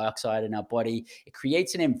carbon dioxide in our body. It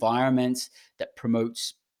creates an environment that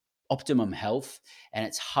promotes optimum health, and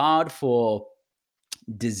it's hard for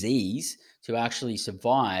disease to actually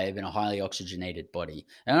survive in a highly oxygenated body.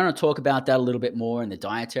 And I'm going to talk about that a little bit more in the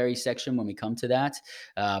dietary section when we come to that.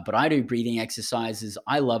 But I do breathing exercises.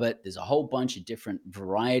 I love it. There's a whole bunch of different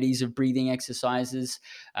varieties of breathing exercises.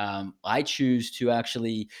 I choose to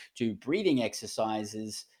actually do breathing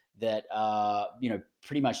exercises that are,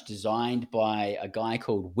 pretty much designed by a guy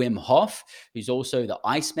called Wim Hof, who's also the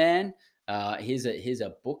Iceman. Here's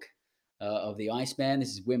a book of the Iceman. This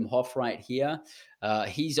is Wim Hof right here.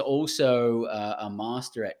 He's also a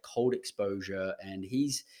master at cold exposure, and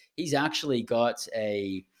he's actually got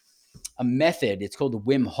a method. It's called the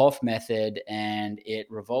Wim Hof method, and it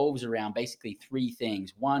revolves around basically three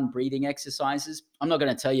things. One, breathing exercises. I'm not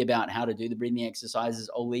going to tell you about how to do the breathing exercises.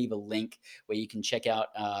 I'll leave a link where you can check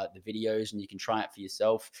out the videos and you can try it for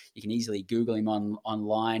yourself. You can easily Google him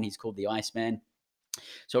online. He's called the Iceman.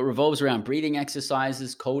 So it revolves around breathing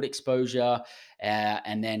exercises, cold exposure,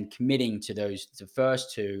 and then committing to the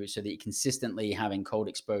first two, so that you're consistently having cold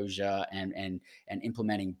exposure and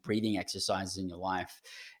implementing breathing exercises in your life.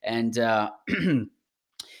 And the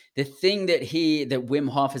thing that Wim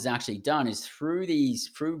Hof has actually done is through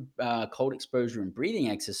cold exposure and breathing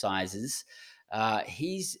exercises,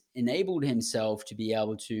 he's enabled himself to be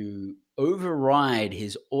able to override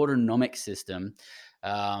his autonomic system,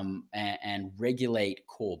 and regulate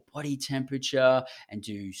core body temperature and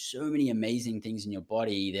do so many amazing things in your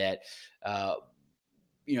body that uh,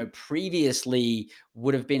 previously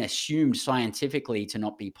would have been assumed scientifically to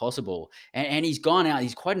not be possible. And he's gone out.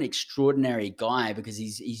 He's quite an extraordinary guy because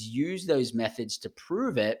he's used those methods to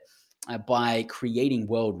prove it by creating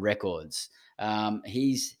world records.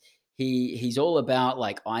 He's all about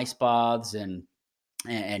like ice baths and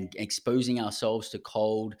exposing ourselves to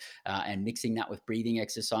cold and mixing that with breathing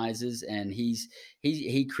exercises. And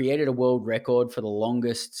he created a world record for the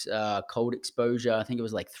longest cold exposure. I think it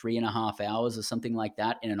was like 3.5 hours or something like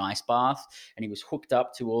that in an ice bath. And he was hooked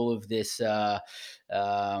up to all of this.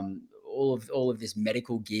 All of this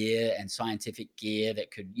medical gear and scientific gear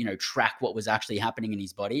that could track what was actually happening in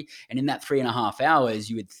his body. And in that 3.5 hours,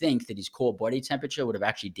 you would think that his core body temperature would have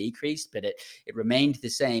actually decreased, but it remained the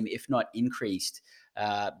same, if not increased,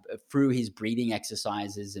 uh, through his breathing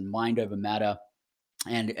exercises and mind over matter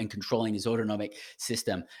and controlling his autonomic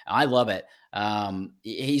system. I love it.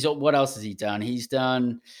 He's what else has he done? He's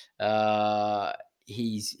done. Uh,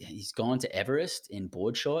 he's gone to Everest in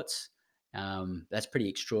board shorts. That's pretty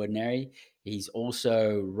extraordinary. He's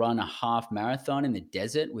also run a half marathon in the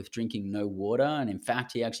desert with drinking no water, and in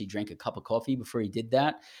fact, he actually drank a cup of coffee before he did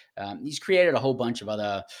that. He's created a whole bunch of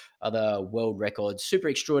other world records. Super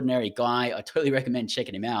extraordinary guy. I totally recommend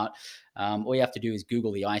checking him out. All you have to do is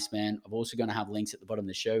Google the Iceman. I'm also going to have links at the bottom of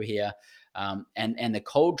the show here. And the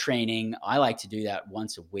cold training, I like to do that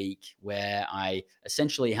once a week, where I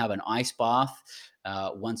essentially have an ice bath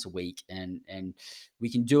once a week, and we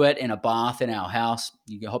can do it in a bath in our house.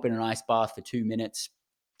 You can hop in an ice bath for 2 minutes.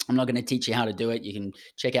 I'm not going to teach you how to do it. You can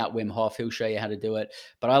check out Wim Hof. He'll show you how to do it.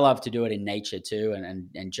 But I love to do it in nature too,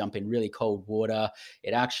 and jump in really cold water.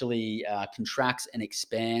 It actually contracts and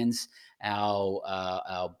expands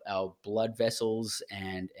our blood vessels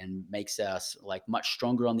and makes us like much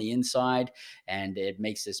stronger on the inside, and it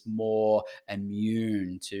makes us more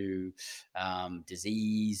immune to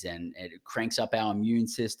disease, and it cranks up our immune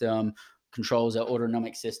system, controls our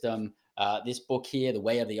autonomic system. This book here, The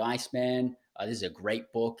Way of the Iceman, this is a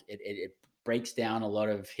great book. It breaks down a lot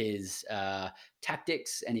of his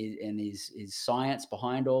tactics and his science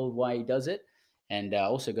behind all why he does it. And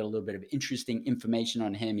also got a little bit of interesting information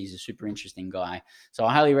on him. He's a super interesting guy. So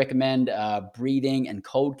I highly recommend breathing and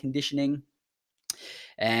cold conditioning.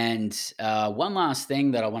 And one last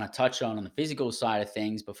thing that I want to touch on the physical side of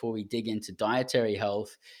things before we dig into dietary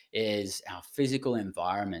health is our physical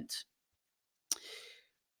environment.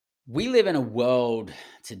 We live in a world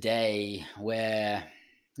today where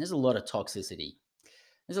there's a lot of toxicity.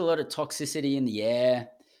 There's a lot of toxicity in the air.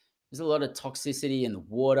 There's a lot of toxicity in the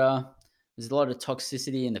water. There's a lot of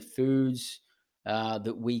toxicity in the foods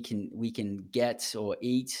that we can get or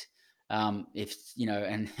eat. If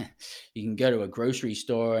and you can go to a grocery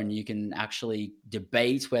store and you can actually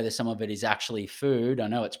debate whether some of it is actually food. I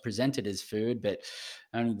know it's presented as food, but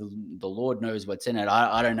only the Lord knows what's in it.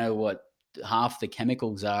 I don't know what half the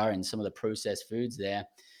chemicals are in some of the processed foods there.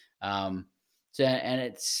 Um, so and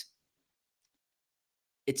it's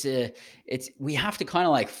we have to kind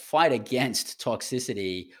of like fight against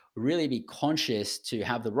toxicity, really be conscious to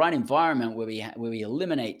have the right environment where we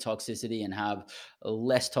eliminate toxicity and have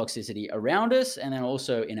less toxicity around us, and then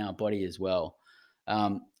also in our body as well.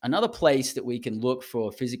 Another place that we can look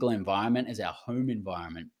for physical environment is our home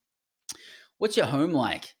environment. What's your home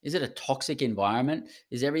like? Is it a toxic environment?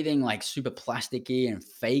 Is everything like super plasticky and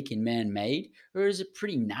fake and man-made, or is it a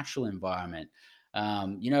pretty natural environment?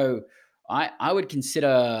 You know, I would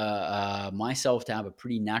consider myself to have a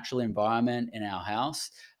pretty natural environment in our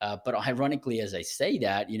house. But ironically, as I say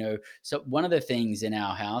that, so one of the things in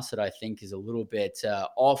our house that I think is a little bit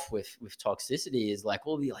off with toxicity is like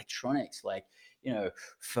all the electronics, like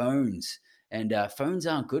phones. And phones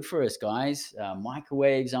aren't good for us, guys.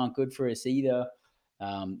 Microwaves aren't good for us either.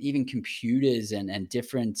 Even computers and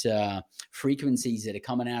different frequencies that are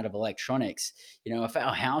coming out of electronics. If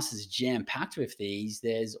our house is jam packed with these,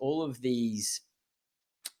 there's all of these.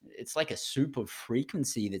 It's like a soup of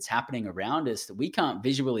frequency that's happening around us that we can't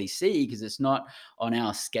visually see because it's not on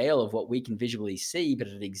our scale of what we can visually see, but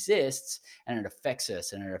it exists and it affects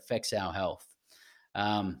us and it affects our health.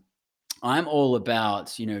 Um, I'm all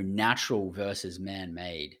about, natural versus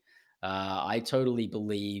man-made. I totally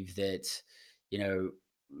believe that, you know,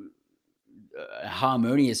 a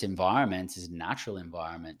harmonious environment is a natural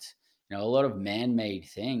environment. A lot of man-made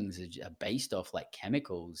things are based off like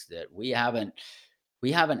chemicals that we haven't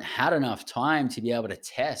had enough time to be able to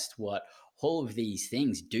test what all of these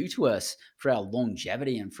things do to us for our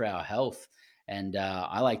longevity and for our health. And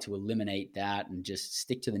I like to eliminate that and just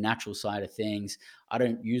stick to the natural side of things. I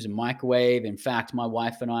don't use a microwave. In fact, my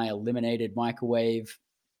wife and I eliminated microwave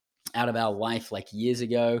out of our life like years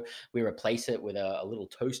ago. We replace it with a little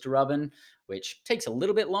toaster oven, which takes a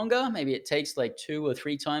little bit longer. Maybe it takes like 2 or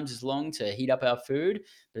 3 times as long to heat up our food,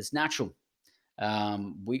 but it's natural.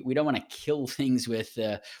 We don't want to kill things with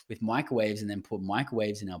microwaves and then put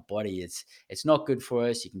microwaves in our body. It's not good for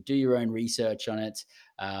us. You can do your own research on it.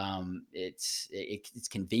 It's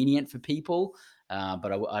convenient for people,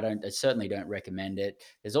 but I certainly don't recommend it.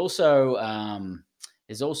 There's also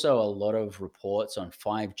a lot of reports on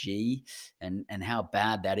 5G and how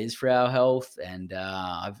bad that is for our health. And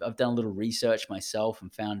I've done a little research myself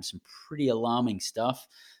and found some pretty alarming stuff.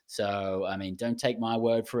 So, I mean, don't take my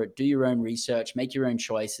word for it. Do your own research, make your own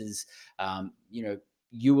choices. You know,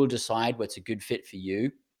 you will decide what's a good fit for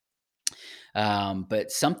you.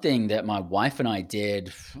 But something that my wife and I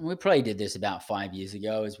did, we probably did this about 5 years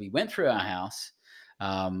ago, is we went through our house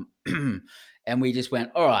um, and we just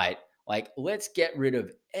went, all right, like, let's get rid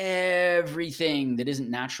of everything that isn't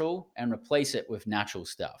natural and replace it with natural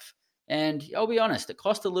stuff. And I'll be honest, it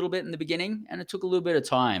cost a little bit in the beginning and it took a little bit of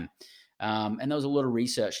time. And there was a lot of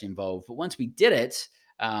research involved. But once we did it,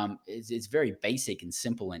 it's very basic and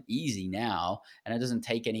simple and easy now. And it doesn't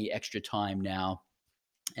take any extra time now.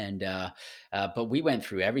 And but we went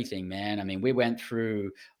through everything, man. I mean, we went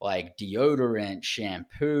through like deodorant,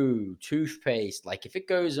 shampoo, toothpaste. Like if it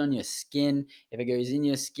goes on your skin, if it goes in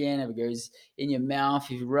your skin, if it goes in your mouth,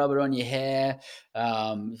 if you rub it on your hair,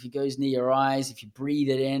 if it goes near your eyes, if you breathe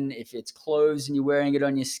it in, if it's clothes and you're wearing it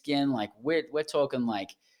on your skin, like we're talking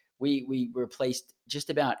like we replaced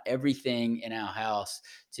just about everything in our house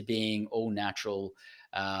to being all natural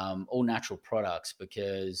products,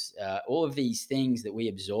 because all of these things that we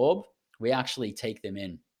absorb, we actually take them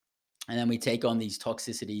in. And then we take on these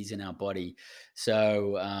toxicities in our body.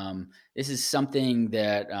 So, this is something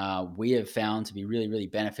that we have found to be really, really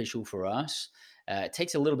beneficial for us. It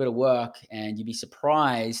takes a little bit of work, and you'd be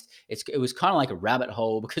surprised. It was kind of like a rabbit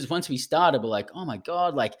hole because once we started, we're like, oh my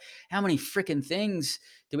God, like how many freaking things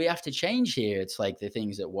do we have to change here? It's like the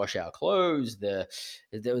things that wash our clothes, there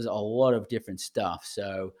was a lot of different stuff.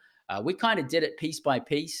 So, we kind of did it piece by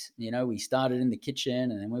piece. You know, we started in the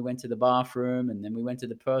kitchen, and then we went to the bathroom, and then we went to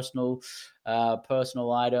the personal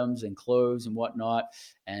items and clothes and whatnot.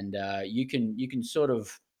 And you can sort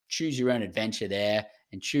of choose your own adventure there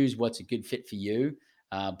and choose what's a good fit for you.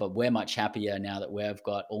 But we're much happier now that we've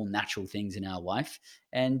got all natural things in our life,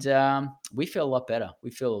 and we feel a lot better.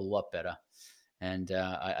 We feel a lot better, and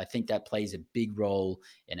I think that plays a big role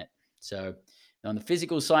in it. So on the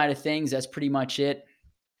physical side of things, that's pretty much it.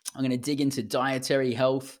 I'm going to dig into dietary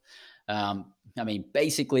health. I mean,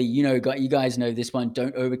 basically, you guys know this one.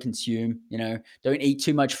 Don't overconsume. Don't eat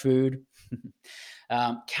too much food.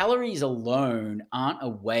 Calories alone aren't a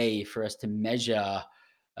way for us to measure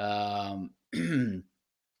um,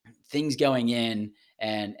 things going in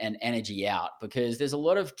and energy out, because there's a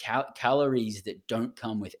lot of calories that don't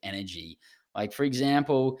come with energy. Like for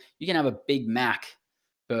example, you can have a Big Mac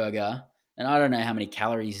burger, and I don't know how many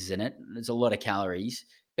calories is in it. There's a lot of calories,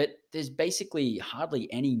 but there's basically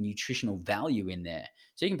hardly any nutritional value in there.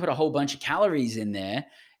 So you can put a whole bunch of calories in there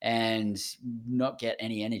and not get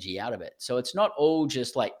any energy out of it. So it's not all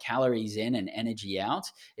just like calories in and energy out.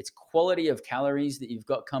 It's quality of calories that you've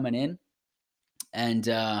got coming in. And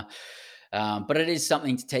but it is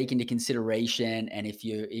something to take into consideration. And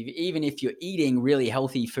even if you're eating really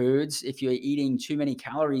healthy foods, if you're eating too many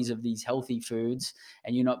calories of these healthy foods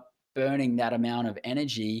and you're not burning that amount of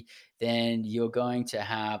energy, then you're going to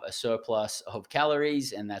have a surplus of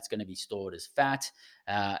calories, and that's going to be stored as fat.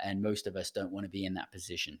 And most of us don't want to be in that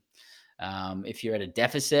position. If you're at a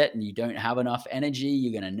deficit and you don't have enough energy,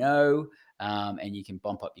 you're going to know, and you can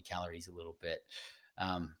bump up your calories a little bit.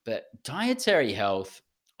 But dietary health,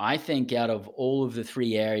 I think, out of all of the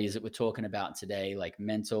three areas that we're talking about today, like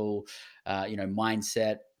mental,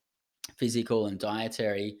 mindset, physical, and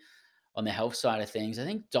dietary, on the health side of things, I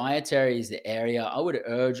think dietary is the area I would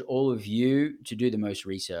urge all of you to do the most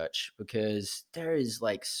research, because there is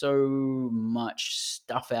like so much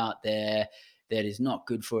stuff out there that is not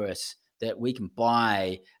good for us that we can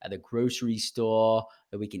buy at the grocery store,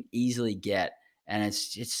 that we can easily get. And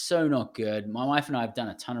it's so not good. My wife and I have done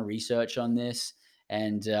a ton of research on this.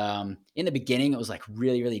 And in the beginning, it was like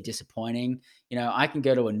really, really disappointing. I can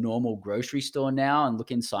go to a normal grocery store now and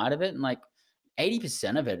look inside of it, and like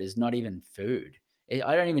 80% of it is not even food.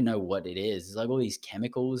 I don't even know what it is. There's like all these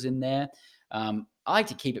chemicals in there. I like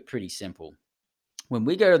to keep it pretty simple. When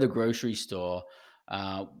we go to the grocery store,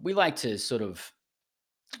 we like to sort of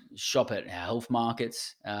shop at health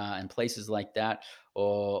markets and places like that,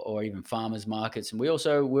 or even farmers markets. And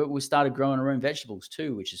we started growing our own vegetables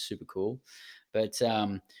too, which is super cool. But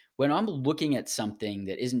when I'm looking at something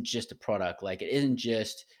that isn't just a product, like it isn't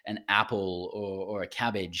just an apple or a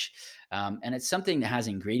cabbage, and it's something that has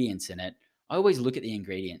ingredients in it, I always look at the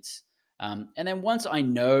ingredients. And then once I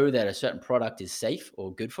know that a certain product is safe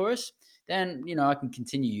or good for us, then I can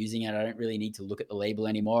continue using it. I don't really need to look at the label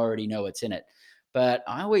anymore. I already know what's in it. But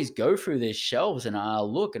I always go through these shelves and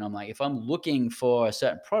I'll look and I'm like, if I'm looking for a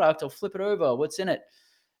certain product, I'll flip it over. What's in it?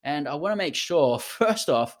 And I want to make sure, first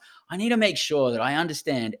off, I need to make sure that I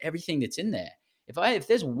understand everything that's in there. If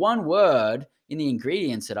there's one word in the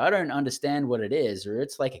ingredients that I don't understand what it is, or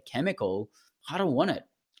it's like a chemical, I don't want it.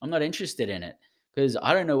 I'm not interested in it because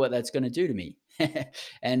I don't know what that's going to do to me.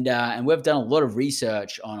 And we've done a lot of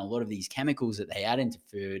research on a lot of these chemicals that they add into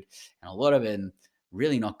food, and a lot of them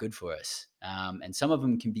really not good for us. And some of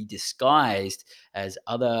them can be disguised as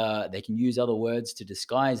other. They can use other words to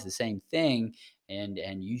disguise the same thing,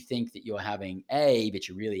 and you think that you're having A, but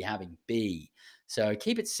you're really having B. So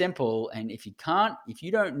keep it simple. And if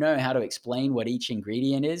you don't know how to explain what each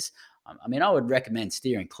ingredient is, I mean, I would recommend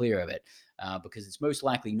steering clear of it because it's most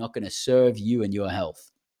likely not going to serve you and your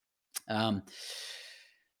health. Um,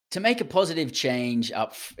 to make a positive change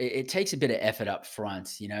it takes a bit of effort up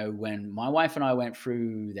front. When my wife and I went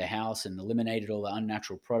through the house and eliminated all the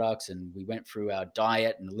unnatural products, and we went through our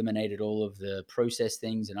diet and eliminated all of the processed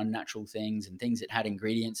things and unnatural things and things that had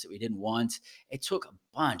ingredients that we didn't want, it took a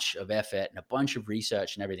bunch of effort and a bunch of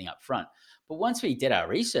research and everything up front. But once we did our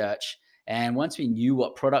research and once we knew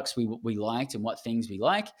what products we liked and what things we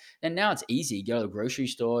like, then now it's easy. You go to the grocery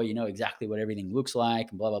store, you know exactly what everything looks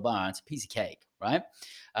like, and blah blah blah. It's a piece of cake, right?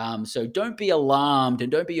 So don't be alarmed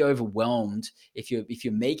and don't be overwhelmed if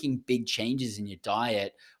you're making big changes in your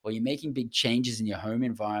diet, or you're making big changes in your home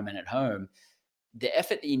environment at home. The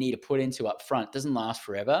effort that you need to put into up front doesn't last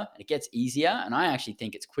forever. It gets easier. And I actually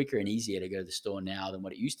think it's quicker and easier to go to the store now than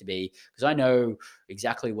what it used to be, because I know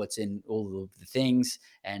exactly what's in all of the things,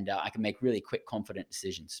 and I can make really quick, confident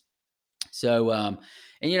decisions. So, and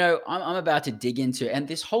I'm about to dig into, and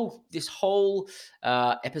this whole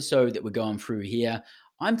episode that we're going through here,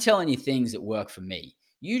 I'm telling you things that work for me.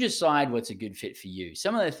 You decide what's a good fit for you.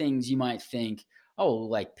 Some of the things you might think, oh,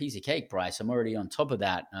 like piece of cake price, I'm already on top of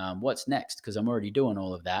that. What's next? Because I'm already doing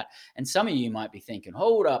all of that. And some of you might be thinking,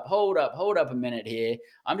 hold up a minute here.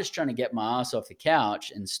 I'm just trying to get my ass off the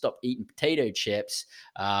couch and stop eating potato chips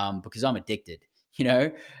because I'm addicted. You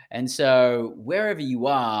know, and so wherever you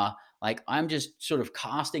are, like I'm just sort of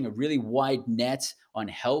casting a really wide net on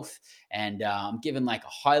health, and I'm giving like a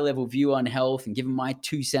high level view on health and giving my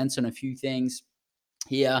 2 cents on a few things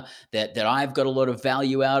here that I've got a lot of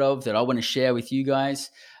value out of that I want to share with you guys.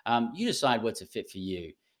 You decide what's a fit for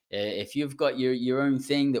you. If you've got your own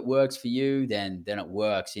thing that works for you, then it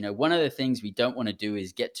works. One of the things we don't want to do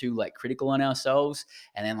is get too like critical on ourselves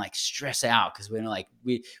and then like stress out because we're like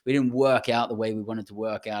we didn't work out the way we wanted to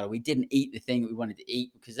work out, or we didn't eat the thing that we wanted to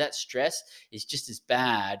eat, because that stress is just as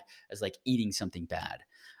bad as like eating something bad.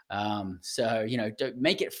 So don't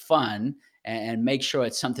make it fun, and make sure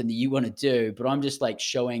it's something that you want to do. But I'm just like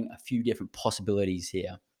showing a few different possibilities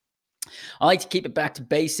here. I like to keep it back to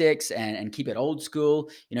basics and keep it old school.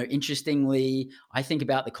 Interestingly, I think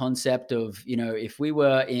about the concept of, if we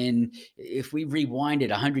rewinded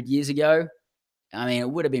 100 years ago, I mean, it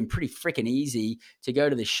would have been pretty freaking easy to go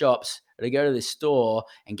to the shops, or to go to the store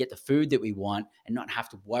and get the food that we want and not have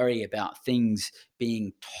to worry about things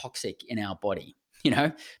being toxic in our body.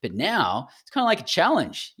 But now it's kind of like a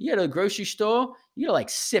challenge. You go to the grocery store, you gotta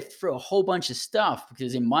like sift through a whole bunch of stuff,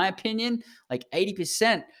 because in my opinion, like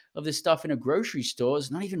 80% of the stuff in a grocery store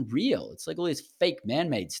is not even real. It's like all this fake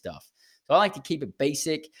man-made stuff. So I like to keep it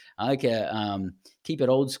basic. I like to keep it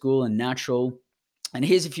old school and natural. And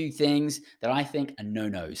here's a few things that I think are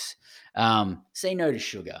no-nos. Say no to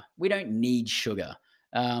sugar. We don't need sugar.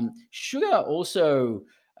 Sugar also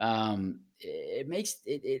it makes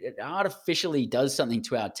it artificially does something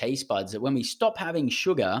to our taste buds, that when we stop having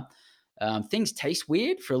sugar, things taste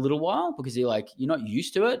weird for a little while, because you're not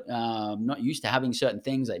used to it, not used to having certain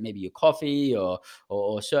things like maybe your coffee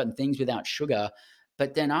or certain things without sugar.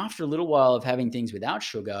 But then after a little while of having things without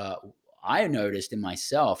sugar, I noticed in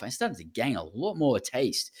myself, I started to gain a lot more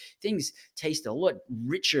taste. Things taste a lot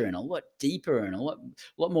richer and a lot deeper and a lot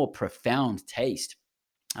more profound taste.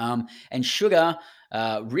 And sugar,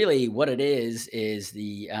 Really, what it is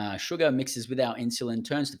the sugar mixes with our insulin,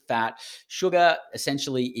 turns to fat. Sugar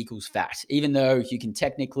essentially equals fat, even though you can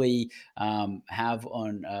technically have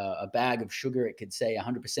on a bag of sugar, it could say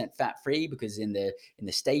 100% fat free because in the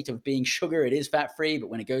state of being sugar, it is fat free. But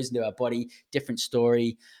when it goes into our body, different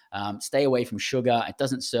story. Stay away from sugar. It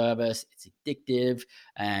doesn't serve us. It's addictive,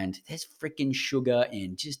 and there's freaking sugar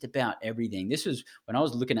in just about everything. This was when I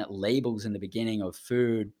was looking at labels in the beginning of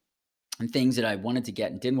food and things that I wanted to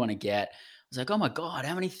get and didn't want to get. I was like, oh my God,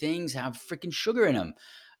 how many things have freaking sugar in them?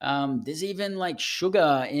 There's even like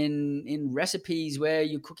sugar in recipes where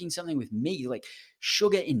you're cooking something with meat, like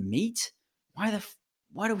sugar in meat. Why the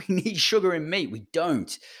why do we need sugar in meat? We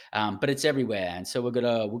don't, but it's everywhere, and so we're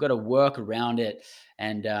gonna work around it.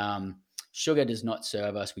 And sugar does not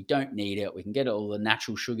serve us. We don't need it. We can get all the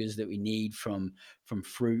natural sugars that we need from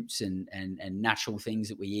fruits and natural things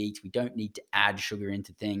that we eat. We don't need to add sugar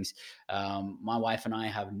into things. My wife and I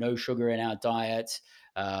have no sugar in our diet.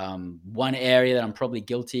 One area that I'm probably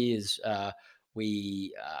guilty is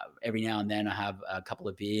we every now and then I have a couple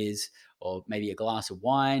of beers or maybe a glass of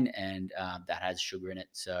wine, and that has sugar in it.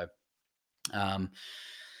 So, um,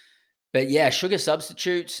 but yeah, sugar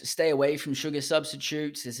substitutes, stay away from sugar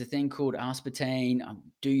substitutes. There's a thing called aspartame.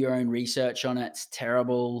 Do your own research on it. It's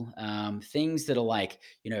terrible. Things that are like,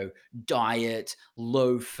 diet,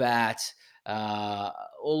 low fat, uh,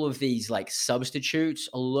 all of these like substitutes,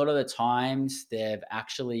 a lot of the times they've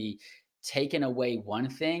actually taken away one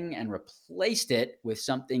thing and replaced it with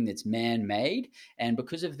something that's man made. And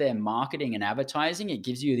because of their marketing and advertising, it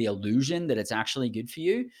gives you the illusion that it's actually good for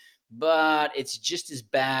you, but it's just as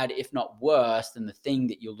bad, if not worse, than the thing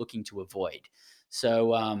that you're looking to avoid.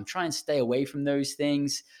 So try and stay away from those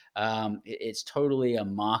things. It's totally a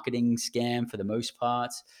marketing scam for the most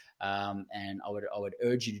part. And I would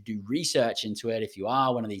urge you to do research into it. If you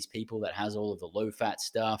are one of these people that has all of the low fat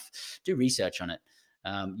stuff, do research on it.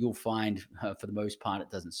 You'll find for the most part it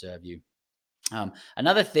doesn't serve you.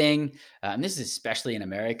 Another thing, and this is especially in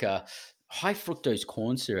America, high fructose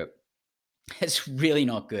corn syrup. It's really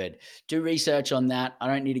not good. Do research on that. I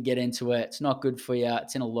don't need to get into it. It's not good for you.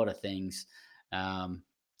 It's in a lot of things. Um,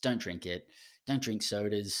 don't drink it. Don't drink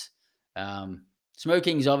sodas.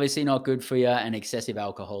 Smoking is obviously not good for you, and excessive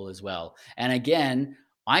alcohol as well. And again,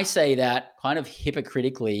 I say that kind of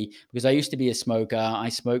hypocritically because I used to be a smoker. I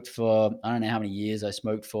smoked for I don't know how many years I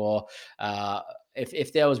smoked for. Uh,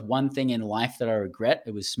 if there was one thing in life that I regret,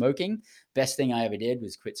 it was smoking. Best thing I ever did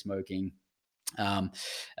was quit smoking. um,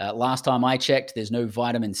 Last time I checked, there's no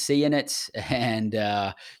vitamin C in it, and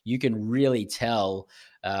you can really tell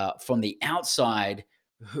from the outside,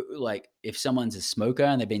 like if someone's a smoker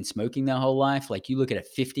and they've been smoking their whole life. Like you look at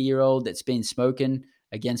a 50-year-old that's been smoking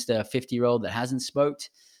against a 50-year-old that hasn't smoked,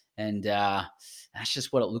 and that's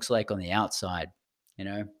just what it looks like on the outside. You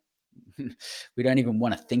know, we don't even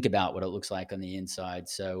want to think about what it looks like on the inside.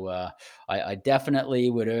 So I definitely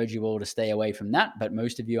would urge you all to stay away from that. But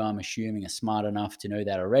most of you, I'm assuming, are smart enough to know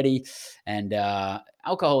that already. And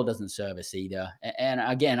alcohol doesn't serve us either. And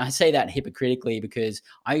again, I say that hypocritically because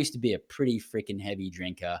I used to be a pretty freaking heavy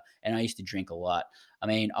drinker, and I used to drink a lot. I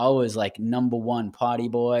mean, I was like number one party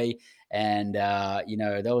boy, and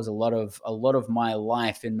there was a lot of my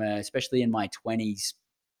life especially in my 20s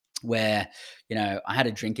where I had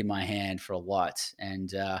a drink in my hand for a lot,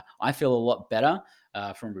 and I feel a lot better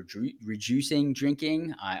from reducing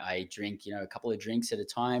drinking. I drink a couple of drinks at a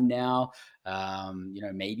time now,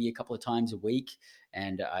 maybe a couple of times a week.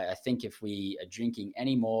 And I think if we are drinking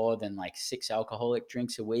any more than like 6 alcoholic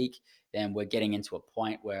drinks a week, then we're getting into a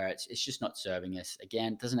point where it's just not serving us.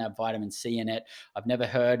 Again, it doesn't have vitamin C in it. I've never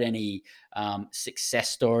heard any success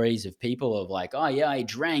stories of people of like, oh yeah, I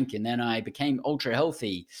drank and then I became ultra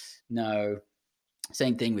healthy. No,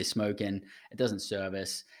 same thing with smoking. It doesn't serve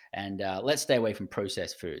us. And let's stay away from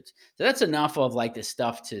processed foods. So that's enough of like the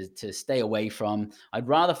stuff to stay away from. I'd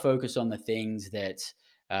rather focus on the things that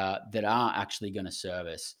are actually going to serve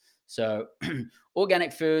us. So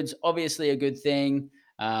organic foods, obviously a good thing.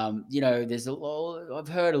 There's I've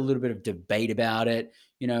heard a little bit of debate about it.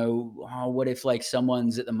 What if like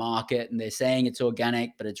someone's at the market and they're saying it's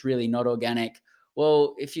organic, but it's really not organic?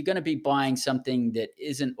 Well, if you're going to be buying something that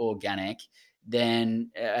isn't organic,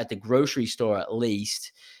 then at the grocery store at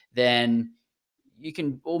least, then you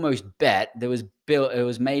can almost bet it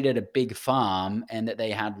was made at a big farm and that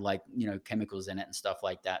they had like, chemicals in it and stuff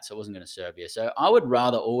like that. So it wasn't going to serve you. So I would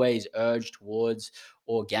rather always urge towards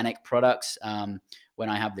organic products when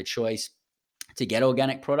I have the choice. to get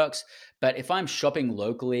organic products. But if I'm shopping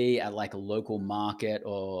locally at like a local market,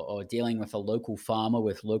 or dealing with a local farmer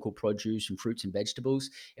with local produce and fruits and vegetables,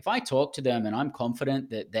 if I talk to them and I'm confident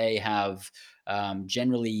that they have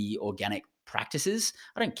generally organic practices,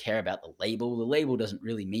 I don't care about the label. The label doesn't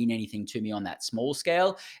really mean anything to me on that small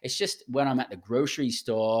scale. It's just when I'm at the grocery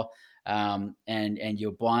store, and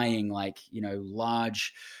you're buying like,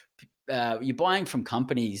 large, you're buying from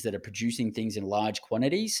companies that are producing things in large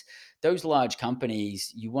quantities. Those large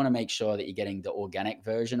companies, you want to make sure that you're getting the organic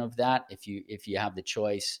version of that. If you have the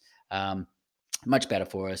choice, um, much better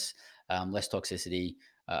for us, less toxicity.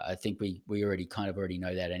 I think we already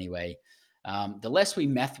know that anyway. The less we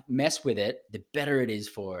mess with it, the better it is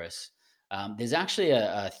for us. There's actually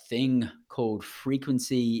a thing called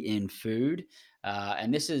frequency in food,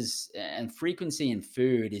 and frequency in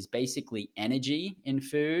food is basically energy in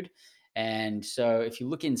food. And so, if you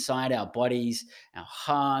look inside our bodies, our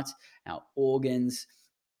heart, our organs,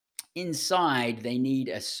 inside they need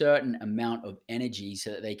a certain amount of energy so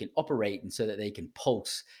that they can operate, and so that they can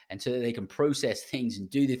pulse, and so that they can process things and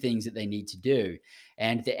do the things that they need to do.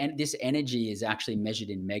 And this energy is actually measured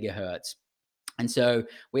in megahertz. And so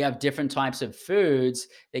we have different types of foods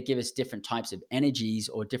that give us different types of energies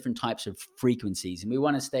or different types of frequencies. And we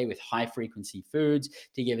want to stay with high frequency foods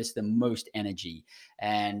to give us the most energy.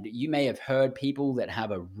 And you may have heard people that have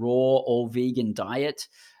a raw, all vegan diet.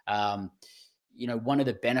 Um, One of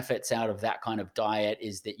the benefits out of that kind of diet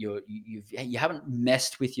is that you haven't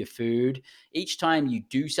messed with your food. Each time you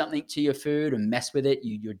do something to your food and mess with it,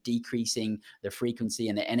 you're decreasing the frequency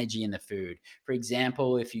and the energy in the food. For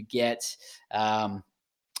example, if you get a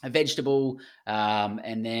vegetable,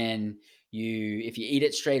 and then if you eat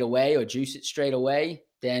it straight away or juice it straight away,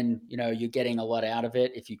 then you're getting a lot out of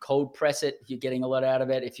it. If you cold press it, you're getting a lot out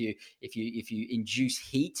of it. If you induce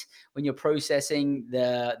heat when you're processing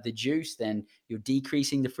the juice, then you're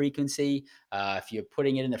decreasing the frequency. If you're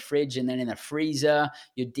putting it in the fridge and then in the freezer,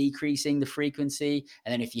 you're decreasing the frequency.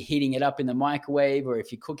 And then if you're heating it up in the microwave, or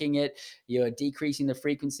if you're cooking it, you're decreasing the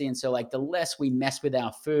frequency. And so, like, the less we mess with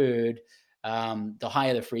our food, the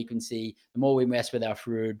higher the frequency. The more we mess with our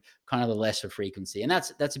food, kind of the less the frequency. And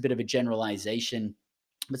that's a bit of a generalization,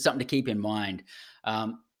 but something to keep in mind.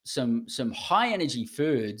 Some high energy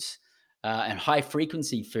foods, and high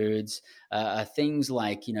frequency foods, are things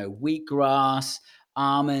like wheatgrass,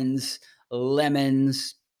 almonds,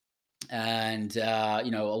 lemons, and a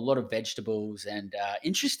lot of vegetables. And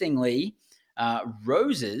interestingly,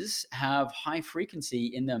 roses have high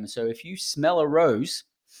frequency in them. So if you smell a rose,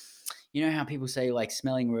 you know how people say like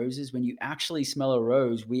smelling roses? When you actually smell a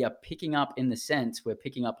rose, we are picking up, in the sense, we're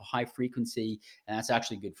picking up a high frequency, and that's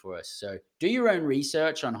actually good for us. So do your own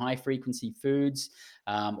research on high frequency foods,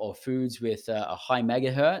 or foods with a high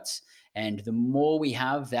megahertz. And the more we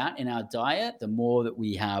have that in our diet, the more that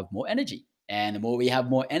we have more energy. And the more we have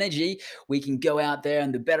more energy, we can go out there,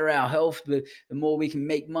 and the better our health, the more we can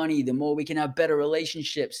make money, the more we can have better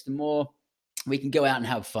relationships, the more we can go out and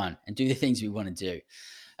have fun and do the things we want to do.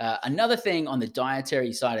 Another thing on the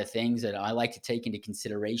dietary side of things that I like to take into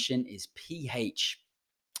consideration is pH.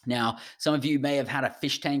 Now, some of you may have had a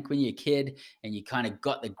fish tank when you're a kid, and you kind of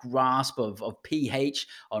got the grasp of pH.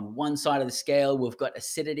 On one side of the scale, we've got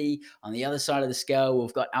acidity. On the other side of the scale,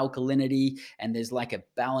 we've got alkalinity. And there's like a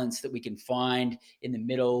balance that we can find in the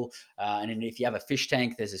middle. And then if you have a fish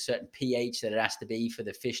tank, there's a certain pH that it has to be for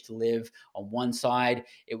the fish to live. On one side,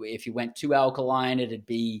 if you went too alkaline, it'd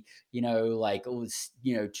be, like,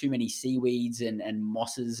 too many seaweeds and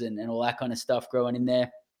mosses and all that kind of stuff growing in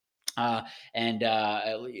there, uh, and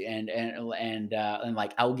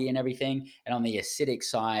like algae and everything. And on the acidic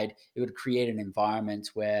side, it would create an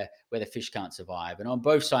environment where the fish can't survive. And on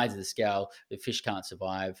both sides of the scale, the fish can't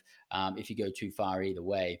survive, if you go too far either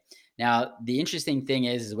way. Now, the interesting thing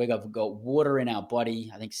is we've got water in our body.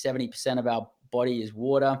 I think 70% of our body is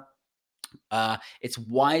water. It's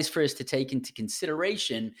wise for us to take into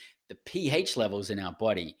consideration the pH levels in our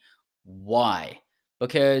body. Why?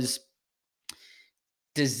 Because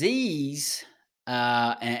disease,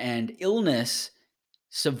 and illness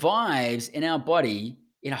survives in our body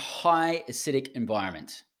in a high acidic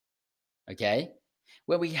environment. Okay.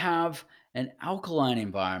 Where we have an alkaline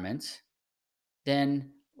environment,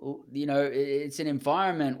 then, it's an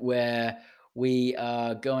environment where we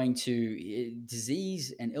are going to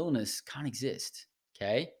disease and illness can't exist.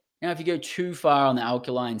 Okay. Now, if you go too far on the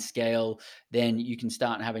alkaline scale, then you can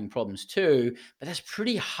start having problems too. But that's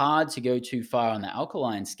pretty hard to go too far on the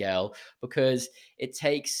alkaline scale, because it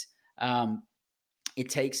takes um,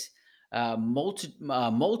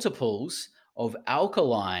 multiples of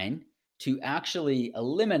alkaline to actually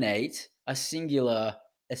eliminate a singular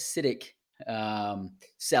acidic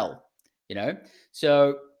cell, you know?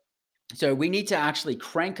 So so we need to actually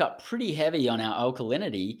crank up pretty heavy on our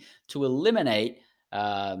alkalinity to eliminate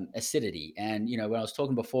acidity. And when I was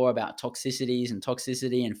talking before about toxicities and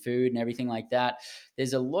toxicity in food and everything like that,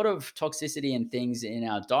 there's a lot of toxicity in things in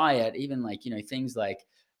our diet, even like things like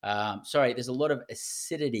there's a lot of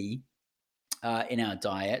acidity in our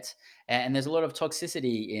diet, and there's a lot of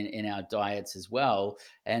toxicity in our diets as well,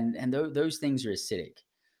 and those things are acidic.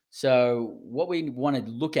 So what we want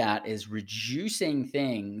to look at is reducing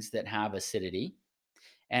things that have acidity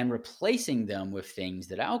and replacing them with things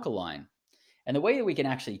that are alkaline. And the way that we can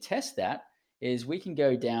actually test that is we can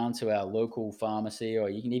go down to our local pharmacy, or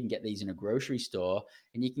you can even get these in a grocery store,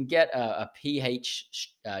 and you can get a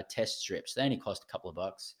pH test strips. They only cost a couple of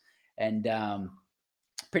bucks, and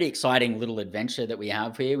pretty exciting little adventure that we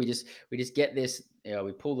have here. We just get this.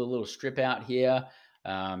 We pull the little strip out here.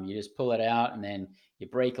 You just pull it out, and then you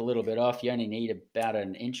break a little bit off. You only need about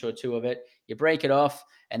an inch or two of it. You break it off,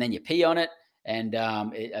 and then you pee on it, and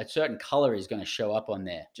a certain color is going to show up on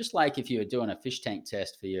there, just like if you were doing a fish tank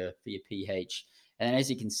test for your pH. And as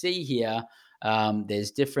you can see here, there's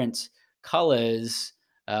different colors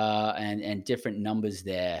and different numbers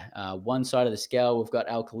there. One side of the scale, we've got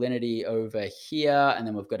alkalinity over here, and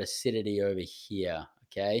then we've got acidity over here.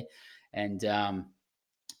 Okay, and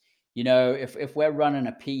if we're running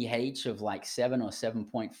a pH of like 7 or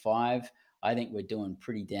 7.5, I think we're doing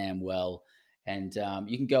pretty damn well. And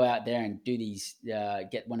you can go out there and do these,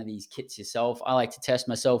 get one of these kits yourself. I like to test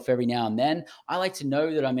myself every now and then. I like to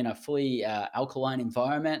know that I'm in a fully alkaline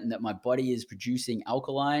environment and that my body is producing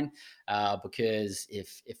alkaline. Because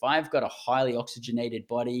if I've got a highly oxygenated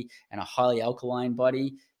body and a highly alkaline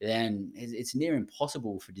body, then it's near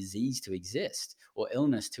impossible for disease to exist or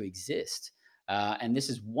illness to exist. And this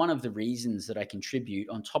is one of the reasons that I contribute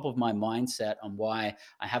on top of my mindset on why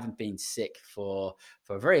I haven't been sick for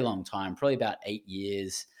a very long time, probably about 8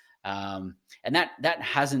 years. And that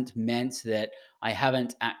hasn't meant that I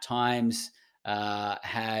haven't at times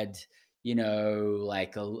had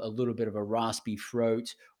like a little bit of a raspy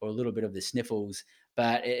throat or a little bit of the sniffles,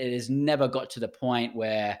 but it has never got to the point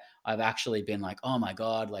where I've actually been like, oh my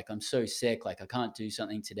god, like I'm so sick, like I can't do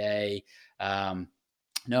something today.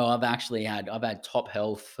 No, I've had top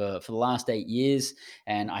health for the last 8 years,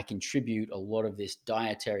 and I contribute a lot of this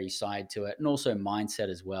dietary side to it, and also mindset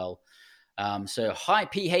as well. So high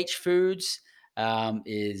pH foods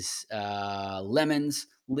is lemons,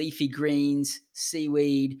 leafy greens,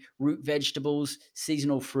 seaweed, root vegetables,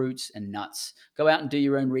 seasonal fruits, and nuts. Go out and do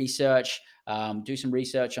your own research. Do some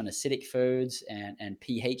research on acidic foods and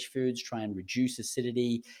pH foods. Try and reduce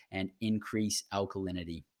acidity and increase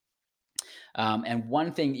alkalinity. And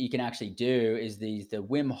one thing that you can actually do is the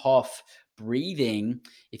Wim Hof breathing.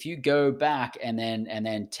 If you go back and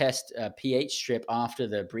then test a pH strip after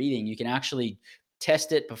the breathing, you can actually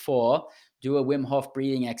test it before. Do a Wim Hof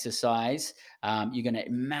breathing exercise. You're going to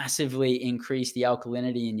massively increase the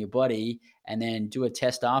alkalinity in your body, and then do a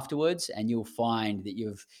test afterwards, and you'll find that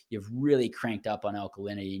you've really cranked up on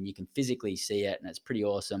alkalinity, and you can physically see it, and it's pretty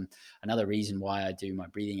awesome. Another reason why I do my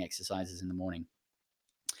breathing exercises in the morning.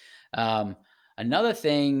 Another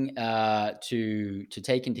thing to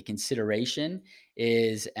take into consideration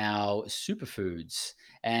is our superfoods,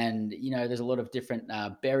 and there's a lot of different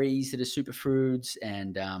berries that are superfoods,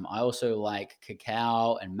 and I also like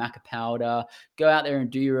cacao and maca powder. Go out there and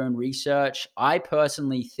do your own research. I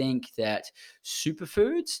personally think that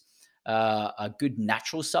superfoods are good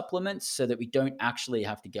natural supplements, so that we don't actually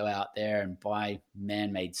have to go out there and buy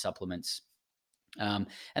man-made supplements. And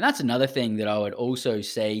that's another thing that I would also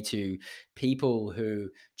say to people who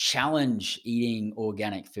challenge eating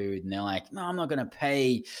organic food, and they're like, "No, I'm not going to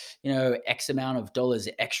pay, X amount of dollars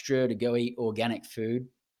extra to go eat organic food."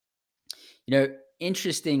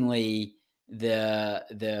 Interestingly,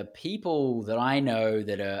 the people that I know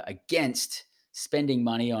that are against spending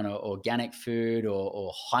money on organic food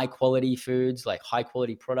or high quality foods, like high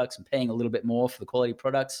quality products, and paying a little bit more for the quality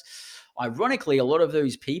products, ironically, a lot of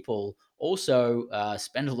those people also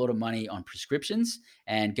spend a lot of money on prescriptions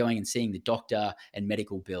and going and seeing the doctor and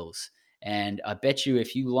medical bills. And I bet you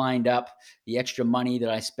if you lined up the extra money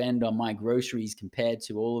that I spend on my groceries compared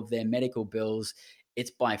to all of their medical bills,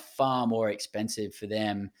 it's by far more expensive for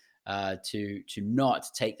them to not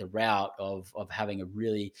take the route of having a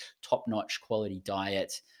really top notch quality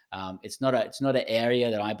diet. It's not an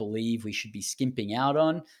area that I believe we should be skimping out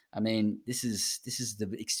on. I mean, this is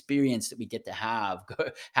the experience that we get to have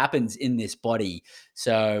happens in this body.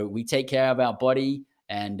 So we take care of our body,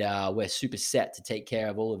 and we're super set to take care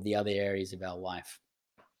of all of the other areas of our life.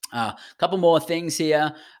 A couple more things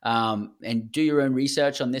here, and do your own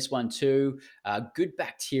research on this one too. Good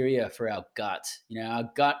bacteria for our gut. Our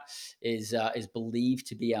gut is believed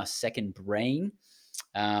to be our second brain,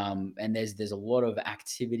 and there's a lot of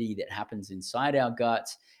activity that happens inside our gut.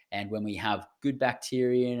 And when we have good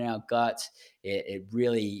bacteria in our gut, it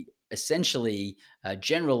really essentially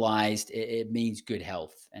generalized it means good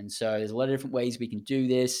health. And so there's a lot of different ways we can do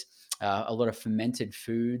this. A lot of fermented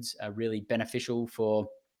foods are really beneficial for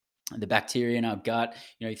the bacteria in our gut,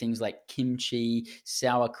 things like kimchi,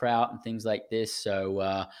 sauerkraut, and things like this. So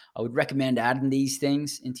I would recommend adding these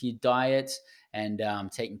things into your diet and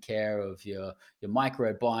taking care of your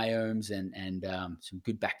microbiomes and some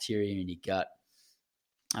good bacteria in your gut.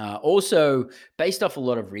 Also, based off a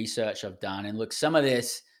lot of research I've done, and look, some of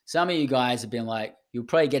you guys have been like, you'll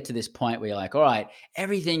probably get to this point where you're like, all right,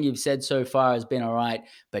 everything you've said so far has been all right,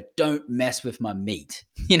 but don't mess with my meat.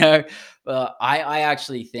 I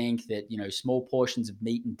actually think that, small portions of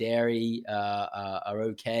meat and dairy are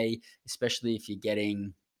okay, especially if you're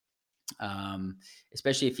getting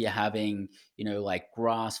especially if you're having, like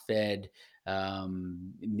grass fed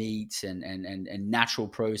meats and natural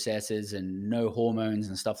processes and no hormones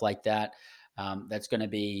and stuff like that. That's going to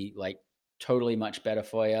be like totally much better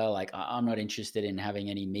for you. Like I'm not interested in having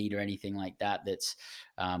any meat or anything like that that's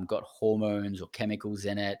got hormones or chemicals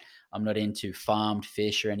in it. I'm not into farmed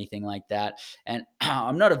fish or anything like that. And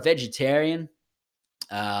I'm not a vegetarian.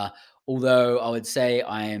 Uh, Although I would say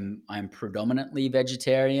I'm predominantly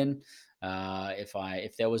vegetarian.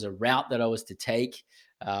 If there was a route that I was to take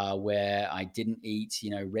where I didn't eat,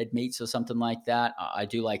 red meats or something like that, I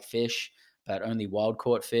do like fish, but only wild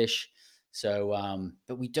caught fish. So,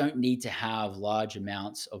 but we don't need to have large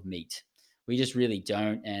amounts of meat. We just really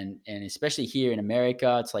don't, and especially here in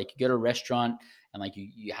America, it's like you go to a restaurant and like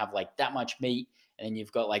you have like that much meat, and then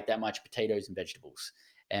you've got like that much potatoes and vegetables,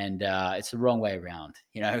 and it's the wrong way around.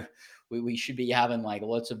 We should be having like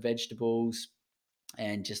lots of vegetables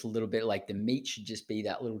and just a little bit, like the meat should just be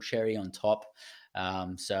that little cherry on top.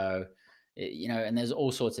 So and there's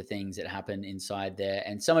all sorts of things that happen inside there,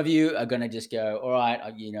 and some of you are going to just go, all right,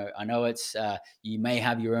 I know it's you may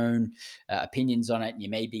have your own opinions on it, and you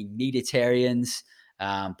may be meatitarians,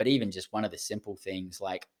 but even just one of the simple things,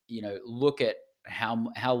 like, look at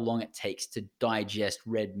how long it takes to digest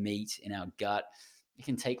red meat in our gut. It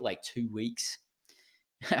can take like 2 weeks.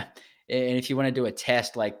 And if you want to do a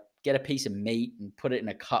test, like get a piece of meat and put it in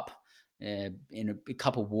a cup, in a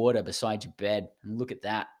cup of water beside your bed, and look at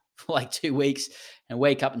that for like 2 weeks, and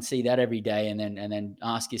wake up and see that every day, and then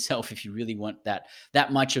ask yourself if you really want that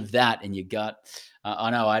much of that in your gut. I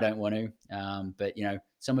know I don't want to, but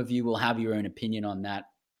some of you will have your own opinion on that.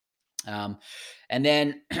 And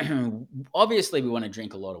then obviously we want to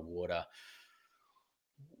drink a lot of water.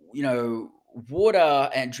 you know, Water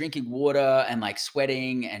and drinking water and like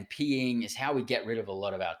sweating and peeing is how we get rid of a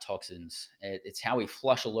lot of our toxins. It's how we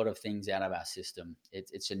flush a lot of things out of our system.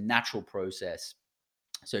 It's a natural process.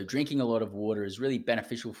 So drinking a lot of water is really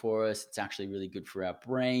beneficial for us. It's actually really good for our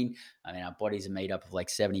brain. I mean, our bodies are made up of like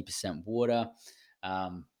 70% water.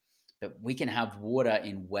 Um, but we can have water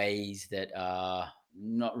in ways that are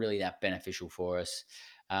not really that beneficial for us.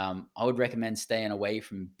 I would recommend staying away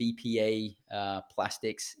from BPA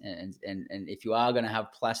plastics, and if you are going to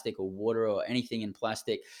have plastic or water or anything in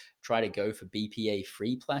plastic, try to go for BPA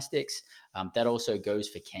free plastics. That also goes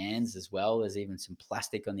for cans as well. There's even some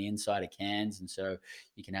plastic on the inside of cans, and so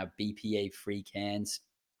you can have BPA free cans.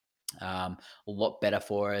 A lot better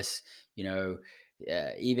for us, you know.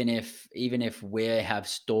 Even if we have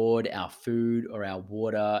stored our food or our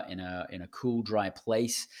water in a cool, dry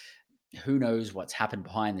place, who knows what's happened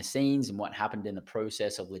behind the scenes and what happened in the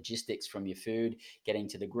process of logistics from your food getting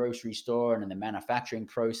to the grocery store and in the manufacturing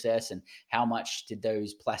process, and how much did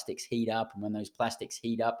those plastics heat up, and when those plastics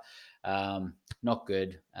heat up, not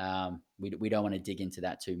good. We don't want to dig into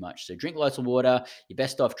that too much, so drink lots of water. You're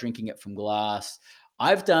best off drinking it from glass.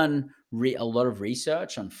 I've done a lot of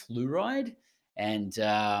research on fluoride, and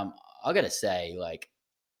I gotta say, like,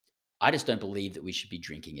 I just don't believe that we should be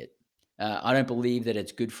drinking it. I don't believe that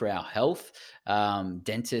it's good for our health.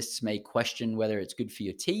 Dentists may question whether it's good for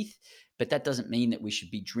your teeth, but that doesn't mean that we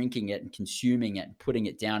should be drinking it and consuming it and putting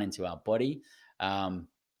it down into our body. Um,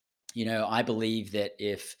 I believe that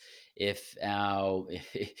if our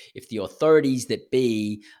if the authorities that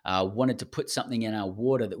be wanted to put something in our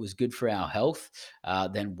water that was good for our health,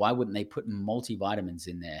 then why wouldn't they put multivitamins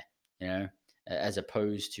in there? As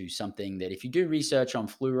opposed to something that, if you do research on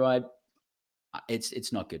fluoride,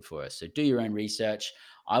 it's not good for us. So do your own research.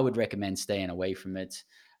 I would recommend staying away from it.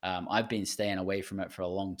 I've been staying away from it for a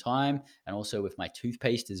long time, and also with my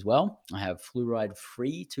toothpaste as well. I have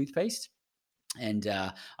fluoride-free toothpaste, and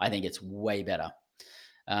I think it's way better.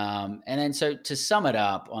 And then, so to sum it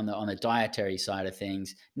up on the dietary side of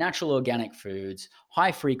things, natural organic foods,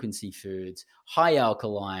 high frequency foods, high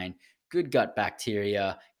alkaline, good gut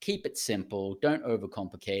bacteria. Keep it simple. Don't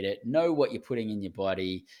overcomplicate it. Know what you're putting in your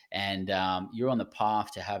body, and you're on the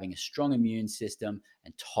path to having a strong immune system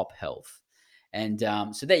and top health. And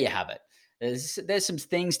so there you have it. There's some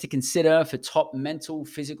things to consider for top mental,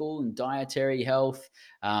 physical, and dietary health.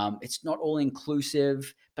 It's not all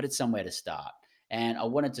inclusive, but it's somewhere to start. And I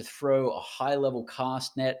wanted to throw a high level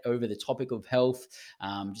cast net over the topic of health,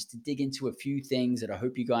 just to dig into a few things that I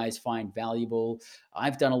hope you guys find valuable.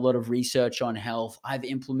 I've done a lot of research on health. I've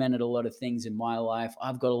implemented a lot of things in my life.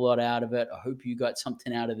 I've got a lot out of it. I hope you got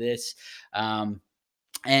something out of this.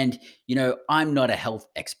 And I'm not a health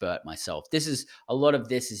expert myself. A lot of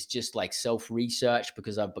this is just like self research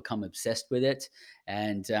because I've become obsessed with it.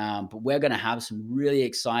 And but we're going to have some really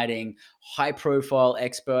exciting, high profile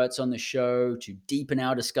experts on the show to deepen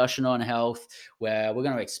our discussion on health, where we're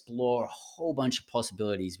going to explore a whole bunch of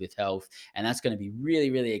possibilities with health, and that's going to be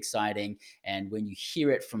really, really exciting. And when you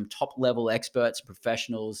hear it from top level experts,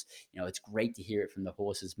 professionals, it's great to hear it from the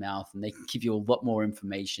horse's mouth, and they can give you a lot more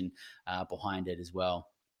information behind it as well.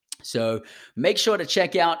 So make sure to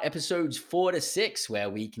check out episodes 4 to 6,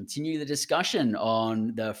 where we continue the discussion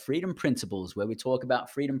on the freedom principles, where we talk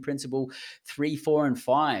about freedom principle 3, 4, and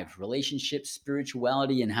 5, relationships,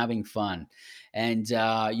 spirituality, and having fun. And,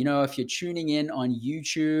 if you're tuning in on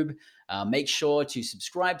YouTube, make sure to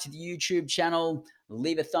subscribe to the YouTube channel,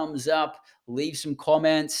 leave a thumbs up, leave some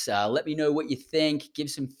comments, let me know what you think, give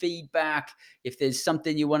some feedback. If there's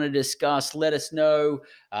something you want to discuss, let us know.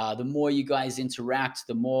 The more you guys interact,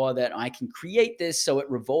 the more that I can create this so it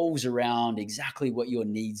revolves around exactly what your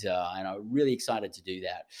needs are. And I'm really excited to do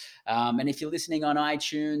that. And if you're listening on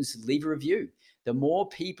iTunes, leave a review. The more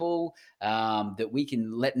people that we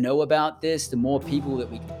can let know about this, the more people that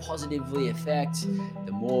we can positively affect,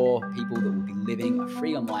 the more people that will be living a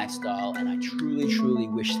freedom lifestyle. And I truly, truly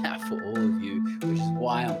wish that for all of you, which is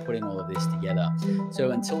why I'm putting all of this together. So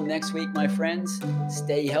until next week, my friends,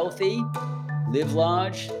 stay healthy, live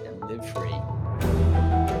large, and live free.